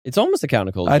a. It's almost a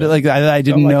counterculture. I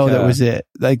didn't know that was it.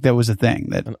 Like that was a thing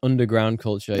that an underground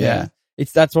culture. Yeah.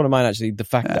 That's one of mine actually. The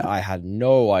fact that I had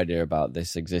no idea about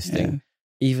this existing,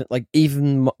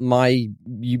 even my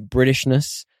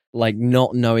Britishness. Like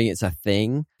not knowing it's a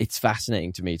thing, it's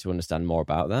fascinating to me to understand more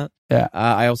about that. Yeah.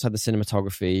 I also had the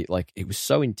cinematography, like it was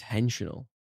so intentional.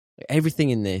 Like,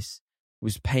 everything in this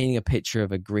was painting a picture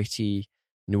of a gritty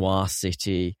noir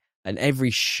city, and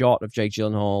every shot of Jake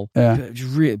Gyllenhaal was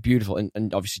really beautiful.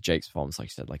 And obviously Jake's performance, like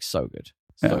you said, like so good.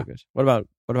 So good. What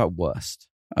about worst?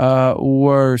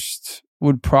 Worst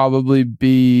would probably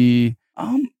be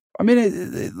I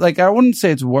mean, I wouldn't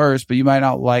say it's worse, but you might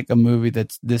not like a movie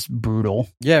that's this brutal.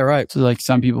 Yeah, right. So, like,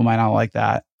 some people might not like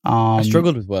that. I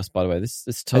struggled with worst, by the way. This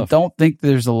is tough. I don't think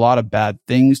there's a lot of bad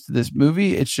things to this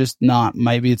movie. It's just not.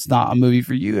 Maybe it's not a movie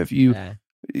for you.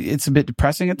 It's a bit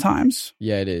depressing at times.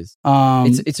 Yeah, it is.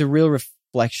 It's a real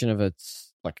reflection of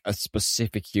a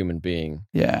specific human being.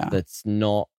 Yeah, that's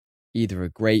not either a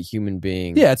great human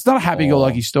being. Yeah, it's not a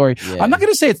happy-go-lucky story. Yeah. I'm not going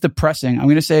to say it's depressing. I'm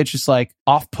going to say it's just like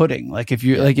off-putting. Like if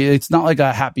you like, it's not like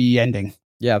a happy ending.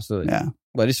 Yeah, absolutely. Yeah,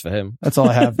 well, it is for him. That's all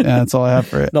I have. Yeah, that's all I have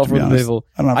for it. Not for the people.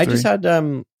 I just had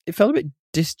it felt a bit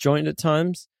disjointed at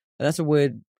times, and that's a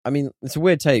weird. I mean, it's a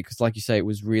weird take because, like you say, it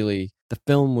was really there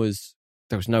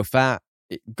was no fat.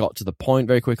 It got to the point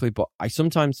very quickly, but I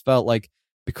sometimes felt like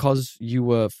because you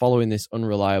were following this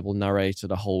unreliable narrator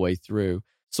the whole way through.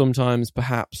 Sometimes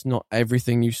perhaps not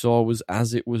everything you saw was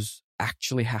as it was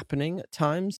actually happening at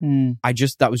times.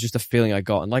 That was just a feeling I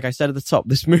got. And like I said at the top,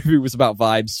 this movie was about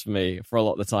vibes for me for a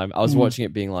lot of the time. I was watching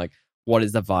it being like, what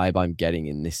is the vibe I'm getting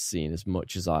in this scene as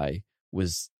much as I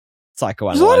was There's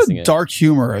a lot psychoanalyzing of it. dark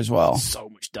humor as well. So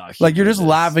much dark. Like you're humor just in this.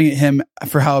 laughing at him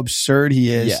for how absurd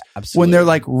he is. Yeah, absolutely. When they're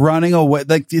like running away,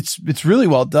 like it's really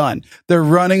well done. They're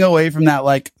running away from that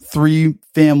like three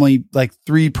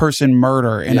person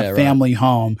murder in a family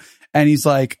home, and he's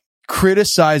like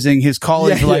criticizing his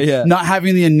colleagues for like not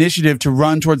having the initiative to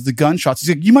run towards the gunshots. He's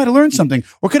like, you might have learned something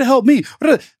or could have helped me.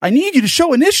 I need you to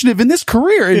show initiative in this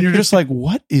career. And you're just like,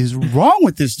 what is wrong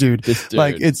with this dude?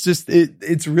 Like, it's just,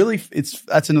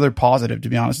 that's another positive, to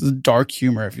be honest. It's dark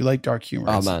humor. If you like dark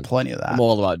humor, man, plenty of that. I'm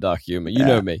all about dark humor. You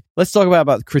know me. Let's talk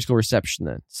about the critical reception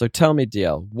then. So tell me,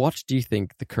 DL, what do you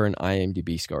think the current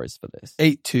IMDb score is for this?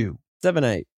 8.2.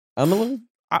 7.8.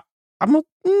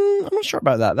 I'm not sure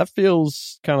about that. That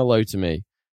feels kind of low to me.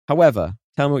 However,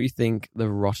 tell me what you think the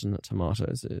Rotten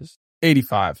Tomatoes is.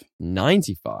 85.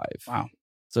 95. Wow.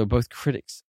 So both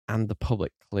critics and the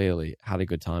public clearly had a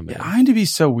good time with it. IMDb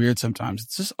is so weird sometimes.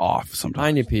 It's just off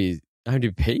sometimes. IMDb?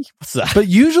 What's that? But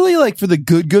usually, like for the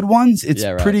good ones, it's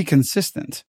pretty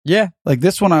consistent. Yeah. Like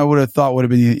this one, I would have thought would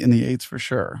have been in the 8s for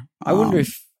sure. I wonder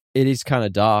if it is kind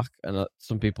of dark and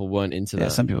some people weren't into that. Yeah,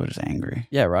 some people are just angry.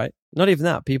 Yeah, right. Not even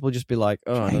that. People just be like,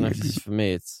 oh, I don't know if this is for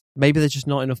me. Maybe there's just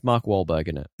not enough Mark Wahlberg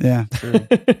in it. Yeah, true.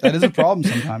 That is a problem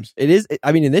sometimes. It is.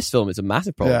 I mean, in this film, it's a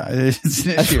massive problem. Yeah, it's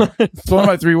an issue. It's one of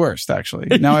my 3 worst,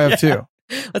 actually. Now I have 2.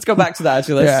 Let's go back to that,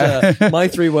 actually. My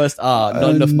 3 worst are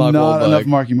not enough Mark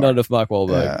Wahlberg. Not enough Mark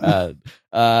Wahlberg.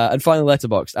 Yeah. And finally,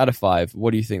 Letterboxd, out of 5,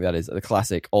 what do you think that is? The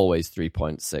classic, always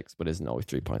 3.6, but isn't always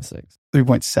 3.6.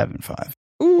 3.75.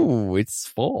 Ooh, it's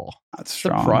 4. That's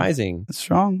strong. Surprising. That's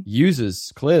strong.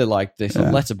 Users clearly like this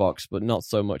on Letterboxd, but not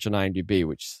so much on IMDb,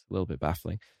 which is a little bit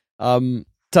baffling. Tell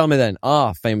me then,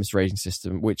 our famous rating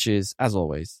system, which is, as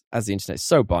always, as the internet is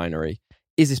so binary,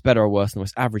 is this better or worse than the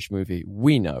most average movie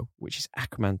we know, which is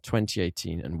Aquaman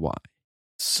 2018, and why?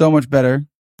 So much better.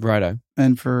 Righto.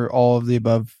 And for all of the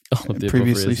above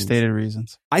previously stated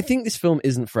reasons. I think this film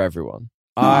isn't for everyone.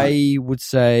 I would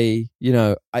say,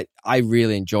 I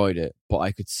really enjoyed it, but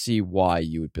I could see why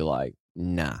you would be like,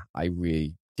 nah, I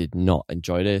really did not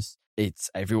enjoy this.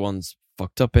 Everyone's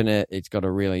fucked up in it. It's got a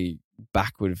really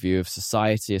backward view of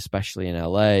society, especially in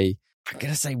LA. I'm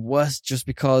going to say worse just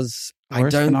because I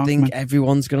don't think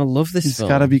everyone's going to love this film. It's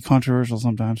got to be controversial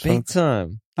sometimes. Big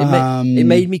time. It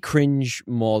made me cringe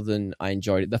more than I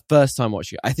enjoyed it. The first time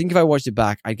watching it. I think if I watched it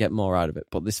back, I'd get more out of it.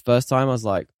 But this first time, I was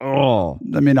like, oh.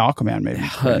 I mean, Aquaman made me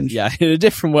cringe. Yeah, in a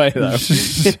different way, though.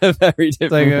 In a very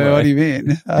different way. What do you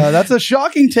mean? That's a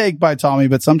shocking take by Tommy,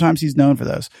 but sometimes he's known for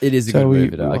those. It is a good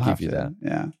movie, though. I'll give you that.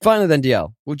 Yeah. Finally, then,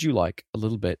 DL, would you like a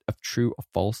little bit of true or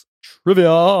false trivia?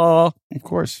 Of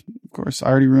course. I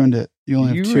already ruined it. You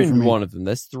only have 2 for me. You ruined one of them.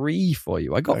 There's 3 for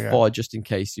you. I got 4 just in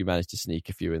case you managed to sneak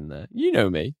a few in there. You know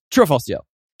me. True or false, DL?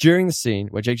 During the scene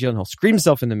where Jake Gyllenhaal screamed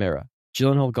himself in the mirror,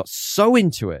 Gyllenhaal got so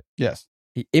into it. Yes.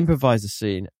 He improvised the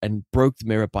scene and broke the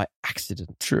mirror by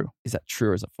accident. True. Is that true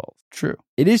or is that false? True.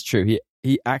 It is true.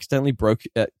 He accidentally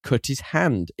cut his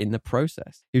hand in the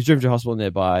process. He was driven to a hospital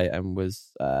nearby and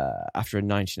was, after a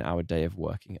 19-hour day of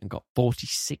working, and got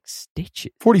 46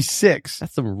 stitches. 46?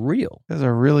 That's unreal. That's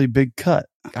a really big cut.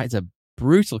 It's a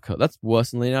brutal cut. That's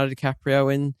worse than Leonardo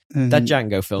DiCaprio in that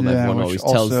Django film. Everyone always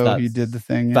tells that he did the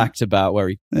thing. Fact about where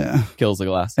he kills the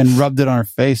glass. And rubbed it on her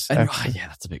face.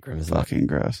 That's a bit grim, isn't it? Fucking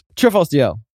gross. True or false,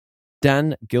 DL?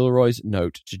 Dan Gilroy's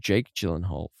note to Jake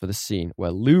Gyllenhaal for the scene where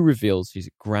Lou reveals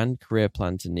his grand career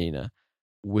plan to Nina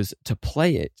was to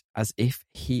play it as if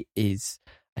he is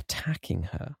attacking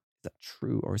her. Is that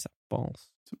true or is that false?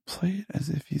 To play it as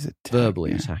if he's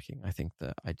verbally attacking, I think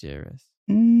the idea is.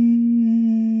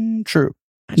 True.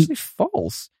 Actually,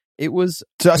 false. It was.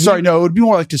 Sorry, no, it would be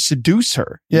more like to seduce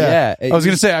her. Yeah. I was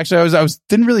going to say, actually, I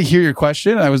didn't really hear your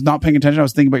question. I was not paying attention. I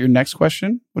was thinking about your next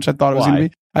question, which I thought it was going to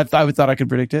be. I thought I could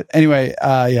predict it. Anyway,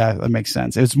 yeah, that makes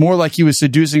sense. It's more like he was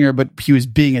seducing her, but he was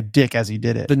being a dick as he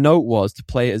did it. The note was to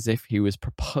play it as if he was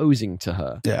proposing to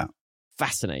her. Yeah.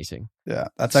 Fascinating. Yeah,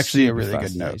 that's actually a really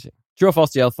good note. True or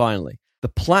false, DL, finally. The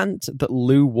plant that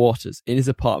Lou waters in his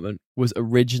apartment was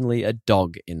originally a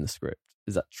dog in the script.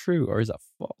 Is that true or is that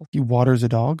false? He waters a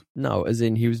dog? No, as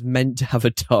in he was meant to have a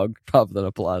dog rather than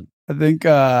a plant. I think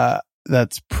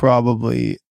that's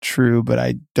probably true, but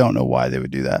I don't know why they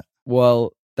would do that.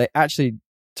 Well, they actually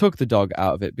took the dog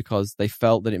out of it because they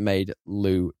felt that it made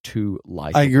Lou too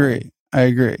likable. I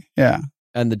agree. Yeah.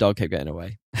 And the dog kept getting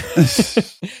away.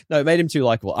 No, it made him too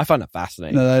likable. I find that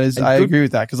fascinating. No, that is. I agree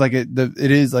with that because like it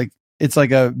is like it's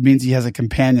like means he has a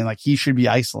companion. Like he should be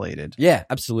isolated. Yeah,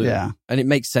 absolutely. Yeah, and it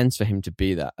makes sense for him to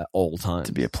be that at all times.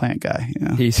 To be a plant guy.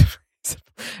 Yeah.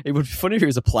 It would be funny if he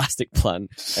was a plastic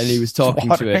plant and he was talking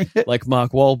to it like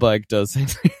Mark Wahlberg does.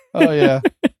 Oh yeah.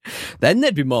 Then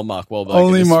there'd be more Mark Wahlberg.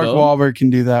 Only in this Mark film. Wahlberg can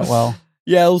do that well.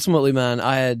 Yeah, ultimately, man,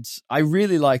 I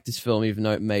really liked this film, even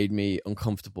though it made me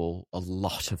uncomfortable a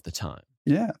lot of the time.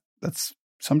 Yeah, that's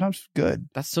sometimes good.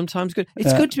 That's sometimes good.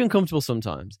 It's good to be uncomfortable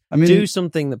sometimes. I mean, do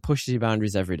something that pushes your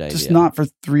boundaries every day. just Leo. not for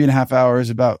 3.5 hours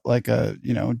about like a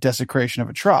desecration of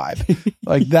a tribe.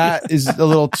 Like that is a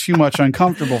little too much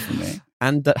uncomfortable for me.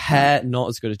 And that hair, not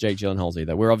as good as Jake Gyllenhaal's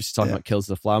either. We're obviously talking about Kills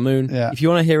of the Flower Moon. Yeah. If you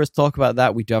want to hear us talk about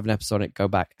that, we do have an episode on it. Go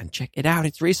back and check it out.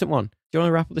 It's a recent one. Do you want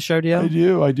to wrap up the show,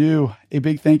 DL? I do. A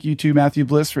big thank you to Matthew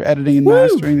Bliss for editing and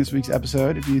mastering this week's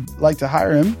episode. If you'd like to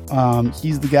hire him,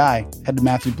 he's the guy. Head to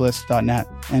MatthewBliss.net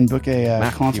and book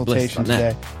a consultation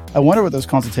today. I wonder what those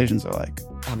consultations are like.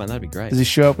 Oh, man, that'd be great. Does he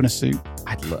show up in a suit?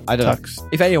 I don't know.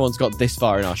 If anyone's got this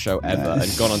far in our show ever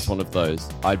and gone onto one of those,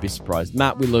 I'd be surprised.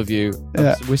 Matt, we love you.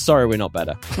 We're sorry we're not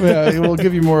better. Yeah, we'll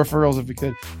give you more referrals if we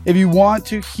could. If you want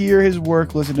to hear his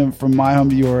work, listen to him from My Home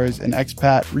to Yours, an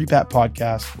expat repat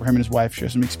podcast where him and his wife share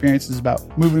some experiences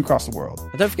about moving across the world.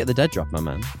 And don't forget the Dead Drop, my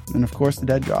man. And of course, the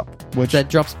Dead Drop. Which Dead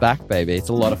Drop's back, baby. It's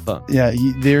a lot of fun. Yeah,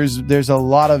 there's a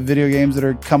lot of video games that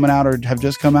are coming out or have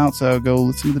just come out, so go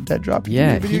listen to the Dead Drop.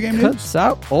 Yeah, video game cuts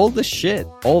out all the shit,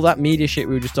 all that media shit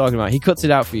we were just talking about. He cuts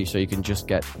it out for you so you can just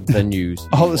get the news.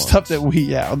 all the stuff that we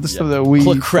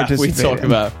crap we talk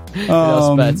about in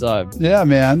our spare time. Yeah,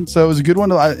 man. So it was a good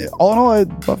one. All in all, I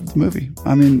loved the movie.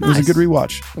 I mean, It was a good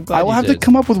rewatch. I will have to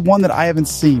come up with one that I haven't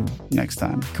seen next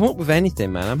time. Come up with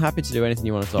anything, man. I'm happy to do anything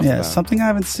you want to talk about. Yeah, something I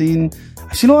haven't seen.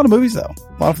 I've seen a lot of movies though.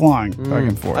 A lot of flying back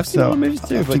and forth. I've seen a lot of movies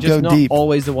too, but just not deep.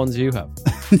 always the ones you have.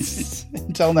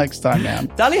 Until next time, man.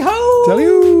 Tally ho! Tally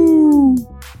ho!